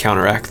Solo, it would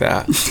counteract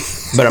that.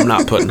 But I'm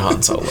not putting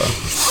Han Solo.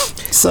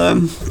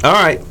 So. All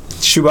right.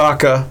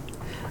 Chewbacca.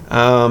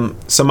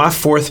 So my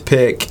fourth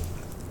pick,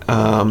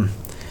 well,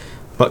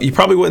 you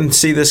probably wouldn't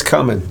see this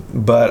coming,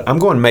 but I'm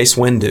going Mace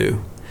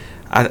Windu.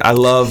 I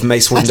love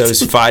Mace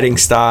Windu's fighting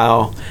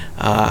style.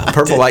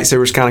 Purple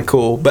lightsaber's kind of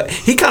cool, but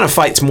he kind of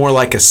fights more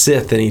like a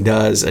Sith than he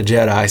does a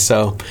Jedi,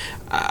 so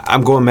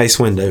I'm going Mace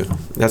Windu.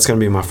 That's going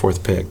to be my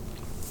fourth pick.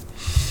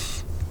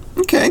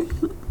 Okay.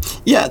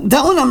 Yeah,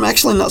 that one I'm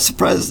actually not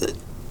surprised at.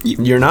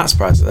 You're not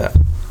surprised at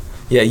that?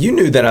 Yeah, you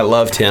knew that I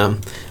loved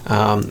him.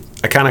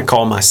 I kind of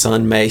call my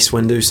son Mace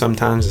Windu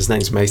sometimes. His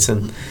name's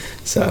Mason.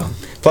 So,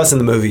 plus in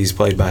the movie he's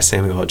played by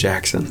Samuel L.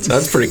 Jackson. So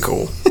that's pretty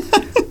cool.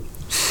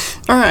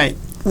 All right.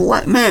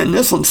 Man,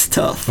 this one's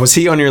tough. Was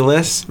he on your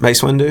list,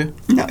 Mace Windu?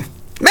 No.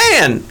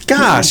 Man,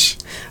 gosh.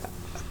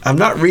 I'm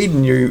not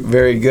reading you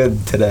very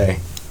good today.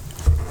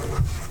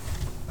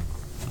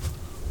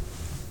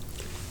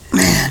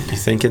 Man. You're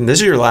thinking, this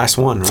is your last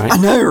one, right? I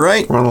know,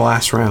 right? We're on the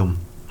last round.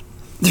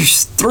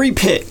 There's 3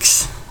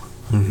 picks.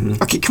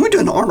 Mm-hmm. Okay, can we do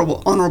an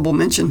honorable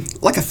mention?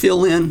 Like a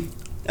fill-in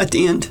at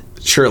the end?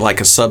 Sure, like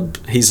a sub.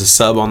 He's a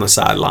sub on the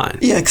sideline.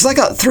 Yeah, because I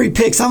got 3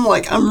 picks. I'm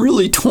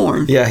really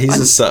torn. Yeah, he's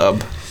a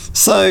sub.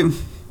 So,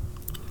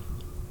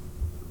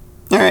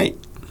 all right.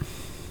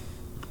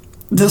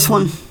 This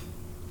one,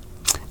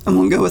 I'm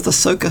going to go with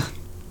Ahsoka.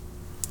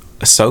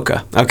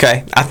 Ahsoka.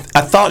 Okay.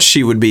 I thought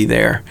she would be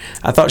there.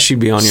 I thought she'd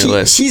be on your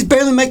list. She's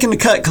barely making the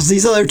cut because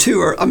these other 2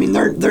 are, I mean,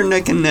 they're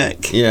neck and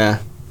neck. Yeah.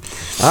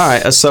 All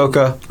right,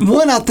 Ahsoka.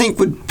 One I think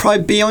would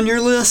probably be on your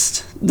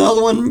list. The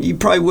other one, you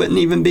probably wouldn't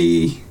even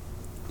be,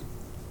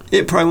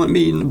 it probably wouldn't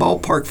be in the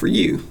ballpark for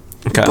you.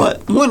 Okay.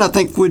 But one I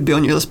think would be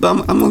on your list, but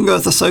I'm going to go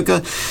with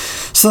Ahsoka.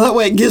 So that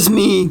way it gives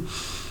me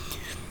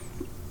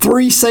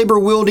 3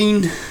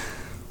 saber-wielding,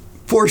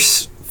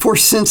 force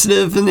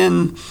sensitive, and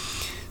then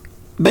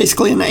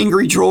basically an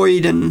angry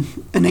droid and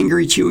an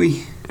angry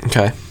Chewie.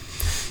 Okay.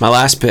 My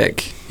last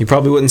pick. You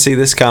probably wouldn't see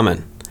this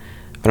coming,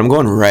 but I'm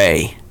going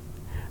Rey.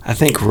 I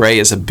think Rey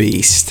is a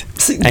beast.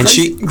 See, and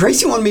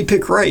Gracie wanted me to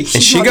pick Rey.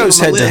 She goes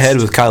head to head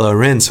with Kylo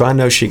Ren, so I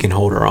know she can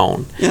hold her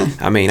own. Yeah.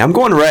 I mean, I'm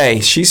going Rey.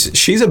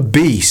 She's a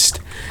beast.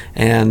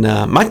 And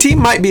my team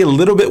might be a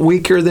little bit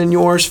weaker than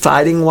yours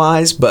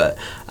fighting-wise, but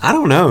I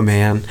don't know,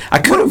 man.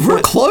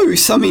 We're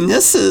close. I mean,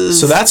 this is...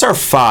 So that's our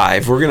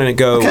 5. We're going to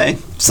go... Okay,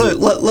 so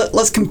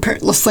let's compare.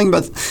 Let's think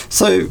about...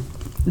 So,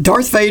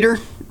 Darth Vader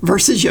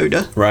versus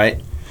Yoda.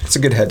 Right. It's a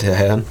good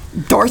head-to-head.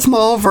 Darth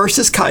Maul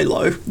versus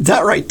Kylo.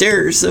 That right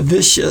there is a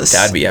vicious...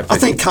 That'd be epic. I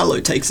think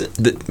Kylo takes it.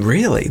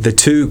 Really? The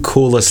 2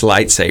 coolest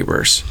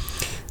lightsabers.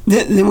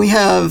 Then we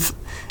have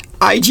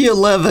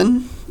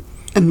IG-11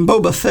 and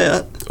Boba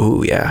Fett.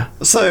 Ooh, yeah.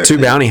 So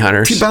 2 bounty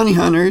hunters. 2 bounty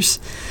hunters.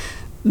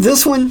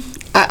 This one,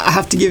 I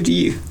have to give to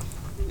you.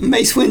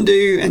 Mace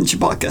Windu and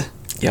Chewbacca.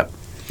 Yep.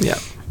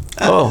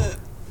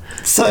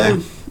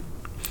 So,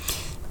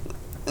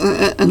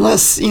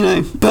 unless,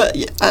 but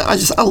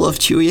I love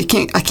Chewie. I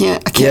can't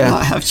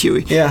not have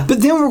Chewie. Yeah.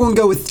 But then we're going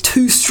to go with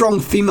 2 strong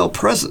female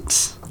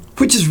presence,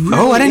 which is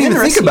really I didn't even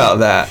think interesting. about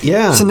that.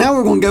 Yeah. So now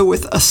we're going to go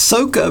with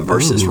Ahsoka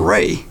versus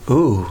Rey.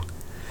 Ooh.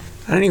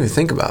 I didn't even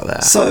think about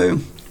that. So,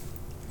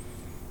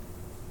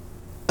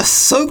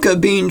 Ahsoka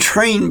being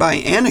trained by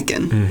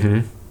Anakin.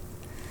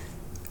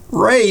 Mm-hmm.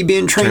 Rey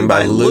being trained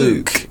by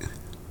Luke.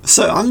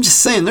 So I'm just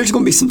saying there's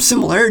going to be some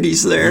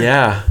similarities there.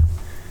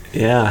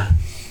 Yeah.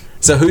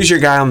 So who's your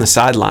guy on the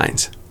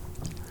sidelines?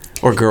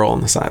 Or girl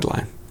on the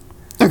sideline?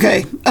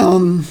 Okay.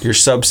 Your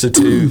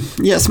substitute.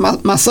 Yes,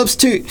 my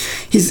substitute,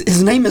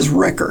 his name is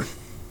Wrecker.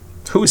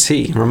 Who is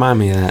he? Remind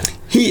me of that.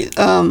 He,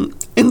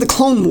 in the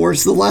Clone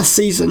Wars, the last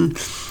season,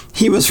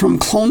 he was from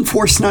Clone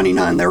Force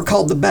 99. They were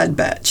called the Bad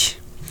Batch.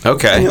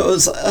 Okay. And it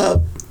was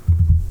a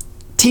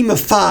team of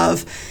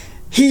 5.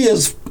 He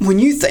is, when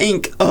you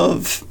think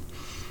of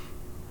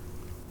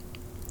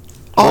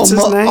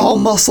all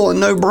muscle and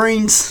no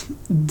brains,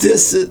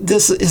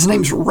 his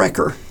name's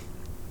Wrecker.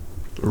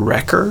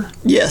 Wrecker?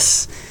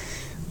 Yes.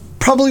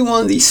 Probably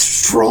one of the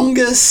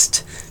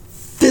strongest,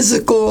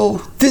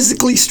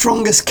 physically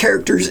strongest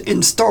characters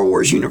in Star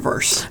Wars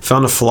universe.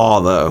 Found a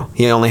flaw though.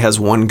 He only has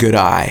one good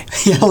eye.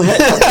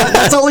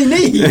 That's all he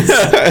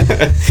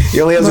needs. He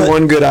only has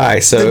one good eye.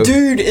 So the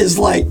dude is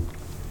like,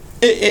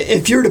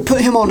 if you were to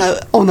put him on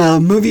a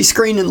movie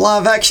screen in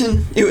live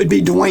action, it would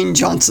be Dwayne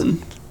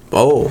Johnson.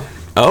 Oh,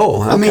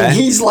 okay. I mean,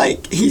 he's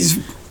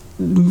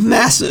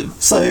massive.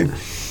 So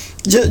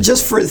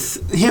just for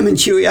him and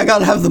Chewie, I got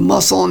to have the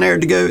muscle on there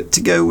to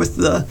go with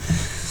the.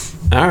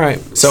 All right.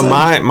 So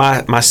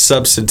my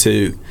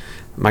substitute,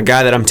 my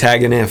guy that I'm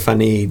tagging in if I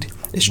need,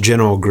 is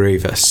General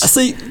Grievous. I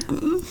see.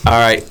 All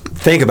right.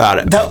 Think about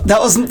it. That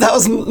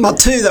was my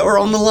two that were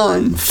on the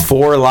line.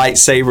 4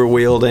 lightsaber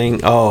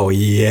wielding. Oh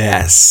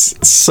yes,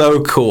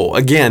 so cool.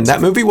 Again,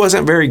 that movie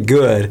wasn't very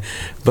good,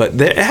 but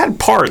it had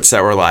parts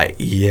that were like,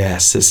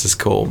 yes, this is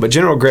cool. But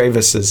General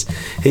Grievous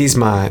he's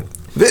my.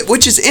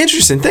 Which is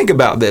interesting. Think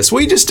about this.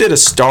 We just did a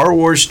Star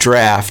Wars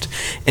draft,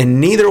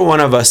 and neither one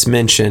of us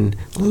mentioned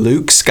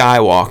Luke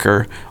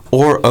Skywalker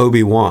or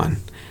Obi-Wan.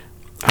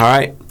 All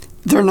right?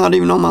 They're not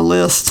even on my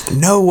list.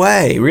 No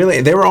way. Really?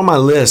 They were on my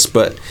list,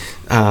 but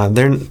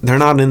they're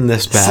not in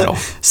this battle.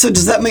 So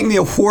does that make me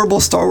a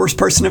horrible Star Wars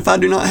person if I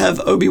do not have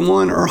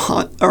Obi-Wan or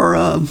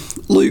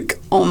Luke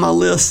on my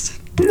list?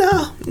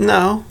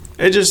 No.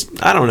 It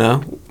just, I don't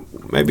know.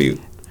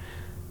 Maybe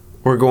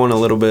we're going a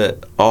little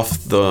bit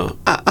off the...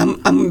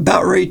 I'm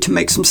about ready to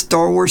make some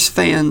Star Wars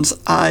fans'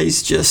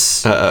 eyes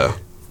just... Uh-oh.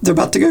 They're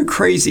about to go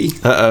crazy.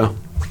 Uh-oh.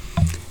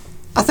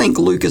 I think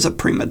Luke is a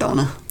prima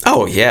donna.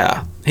 Oh,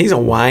 yeah. He's a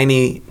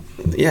whiny...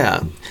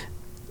 Yeah.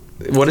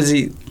 What is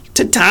he?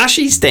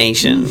 Tatashi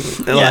Station.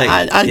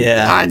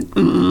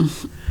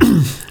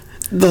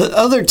 The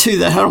other two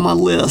that I had on my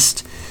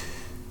list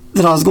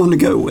that I was going to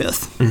go with.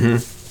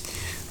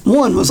 Mm-hmm.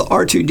 One was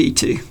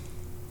R2-D2.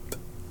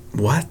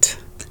 What?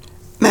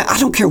 Man, I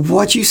don't care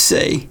what you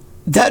say.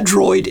 That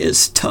droid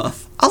is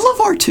tough. I love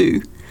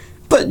R2,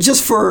 but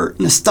just for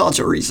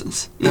nostalgia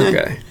reasons.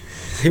 Okay.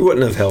 He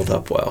wouldn't have held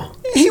up well.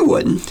 He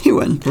wouldn't.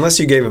 Unless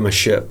you gave him a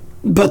ship.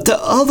 But the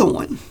other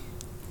one,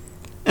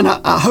 and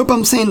I hope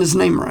I'm saying his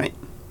name right,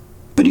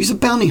 but he's a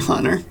bounty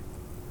hunter.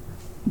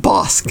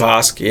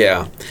 Bosk,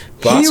 yeah.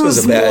 Bosk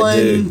was a bad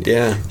dude.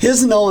 Yeah.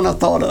 He's the one I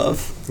thought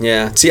of.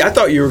 Yeah. See, I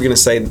thought you were going to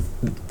say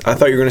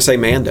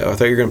Mando. I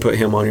thought you were going to put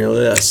him on your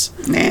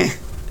list. Nah.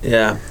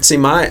 Yeah. See,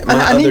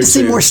 I need to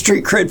see more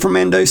street cred for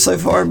Mando so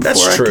far.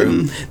 That's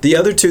true. The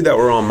other two that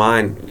were on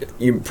mine,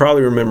 you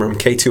probably remember him,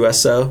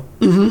 K2SO.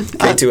 Mm-hmm.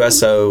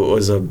 K2SO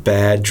was a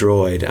bad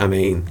droid. I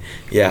mean,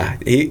 yeah,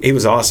 he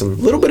was awesome. A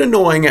little bit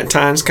annoying at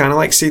times, kind of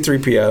like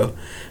C-3PO,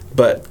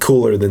 but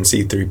cooler than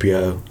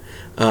C-3PO.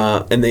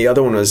 And the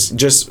other one was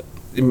just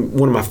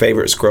one of my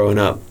favorites growing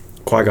up,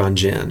 Qui-Gon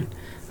Jinn.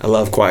 I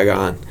love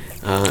Qui-Gon.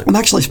 I'm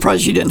actually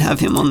surprised you didn't have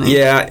him on there.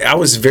 Yeah, I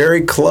was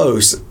very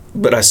close,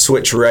 but I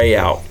switched Rey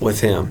out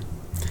with him.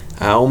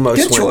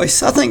 Good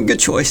choice. I think good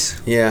choice.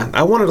 Yeah,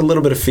 I wanted a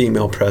little bit of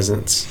female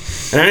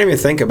presence. And I didn't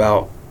even think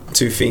about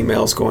two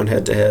females going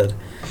head to head.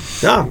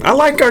 No, I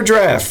like our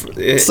draft.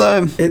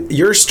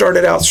 Yours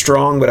started out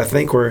strong, but I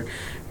think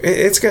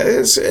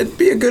it'd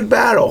be a good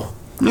battle.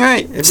 All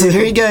right, so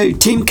here you go.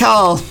 Team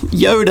Kyle,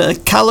 Yoda,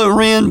 Kylo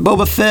Ren,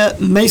 Boba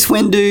Fett, Mace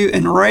Windu,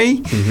 and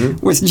Rey,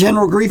 with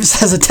General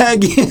Grievous as a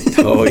tag in.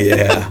 Oh,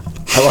 yeah.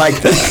 I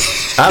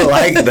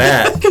like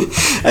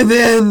that. And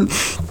then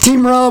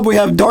Team Rob, we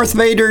have Darth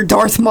Vader,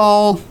 Darth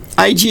Maul,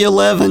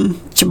 IG-11,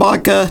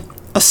 Chewbacca,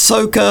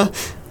 Ahsoka,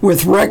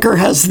 with Wrecker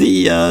has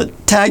the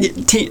tag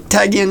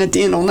in at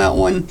the end on that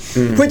one.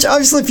 Which,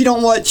 obviously, if you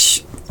don't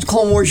watch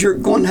Clone Wars, you're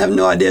going to have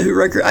no idea who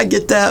Wrecker. I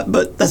get that,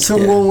 but that's who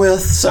I'm going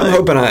with. So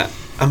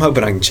I'm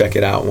hoping I can check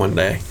it out one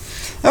day.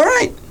 All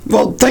right.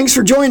 Well, thanks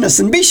for joining us.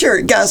 And be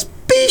sure, guys,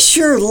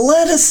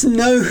 let us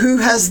know who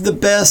has the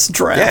best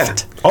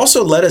draft. Yeah.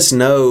 Also, let us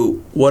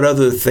know what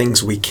other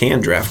things we can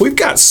draft. We've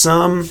got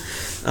some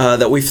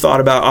that we've thought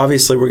about.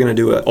 Obviously, we're going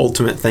to do an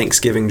ultimate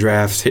Thanksgiving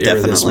draft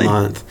here this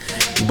month.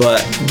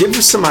 But give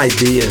us some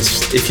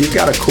ideas. If you've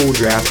got a cool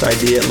draft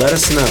idea, let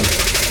us know.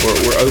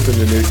 We're open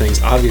to new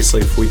things.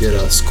 Obviously, if we did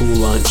a school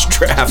lunch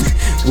draft,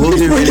 we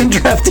can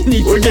draft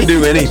anything. We can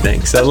do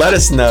anything. So let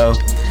us know.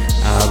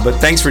 But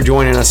thanks for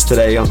joining us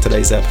today on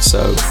today's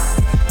episode.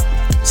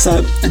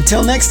 So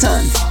until next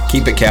time,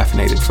 keep it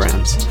caffeinated,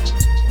 friends.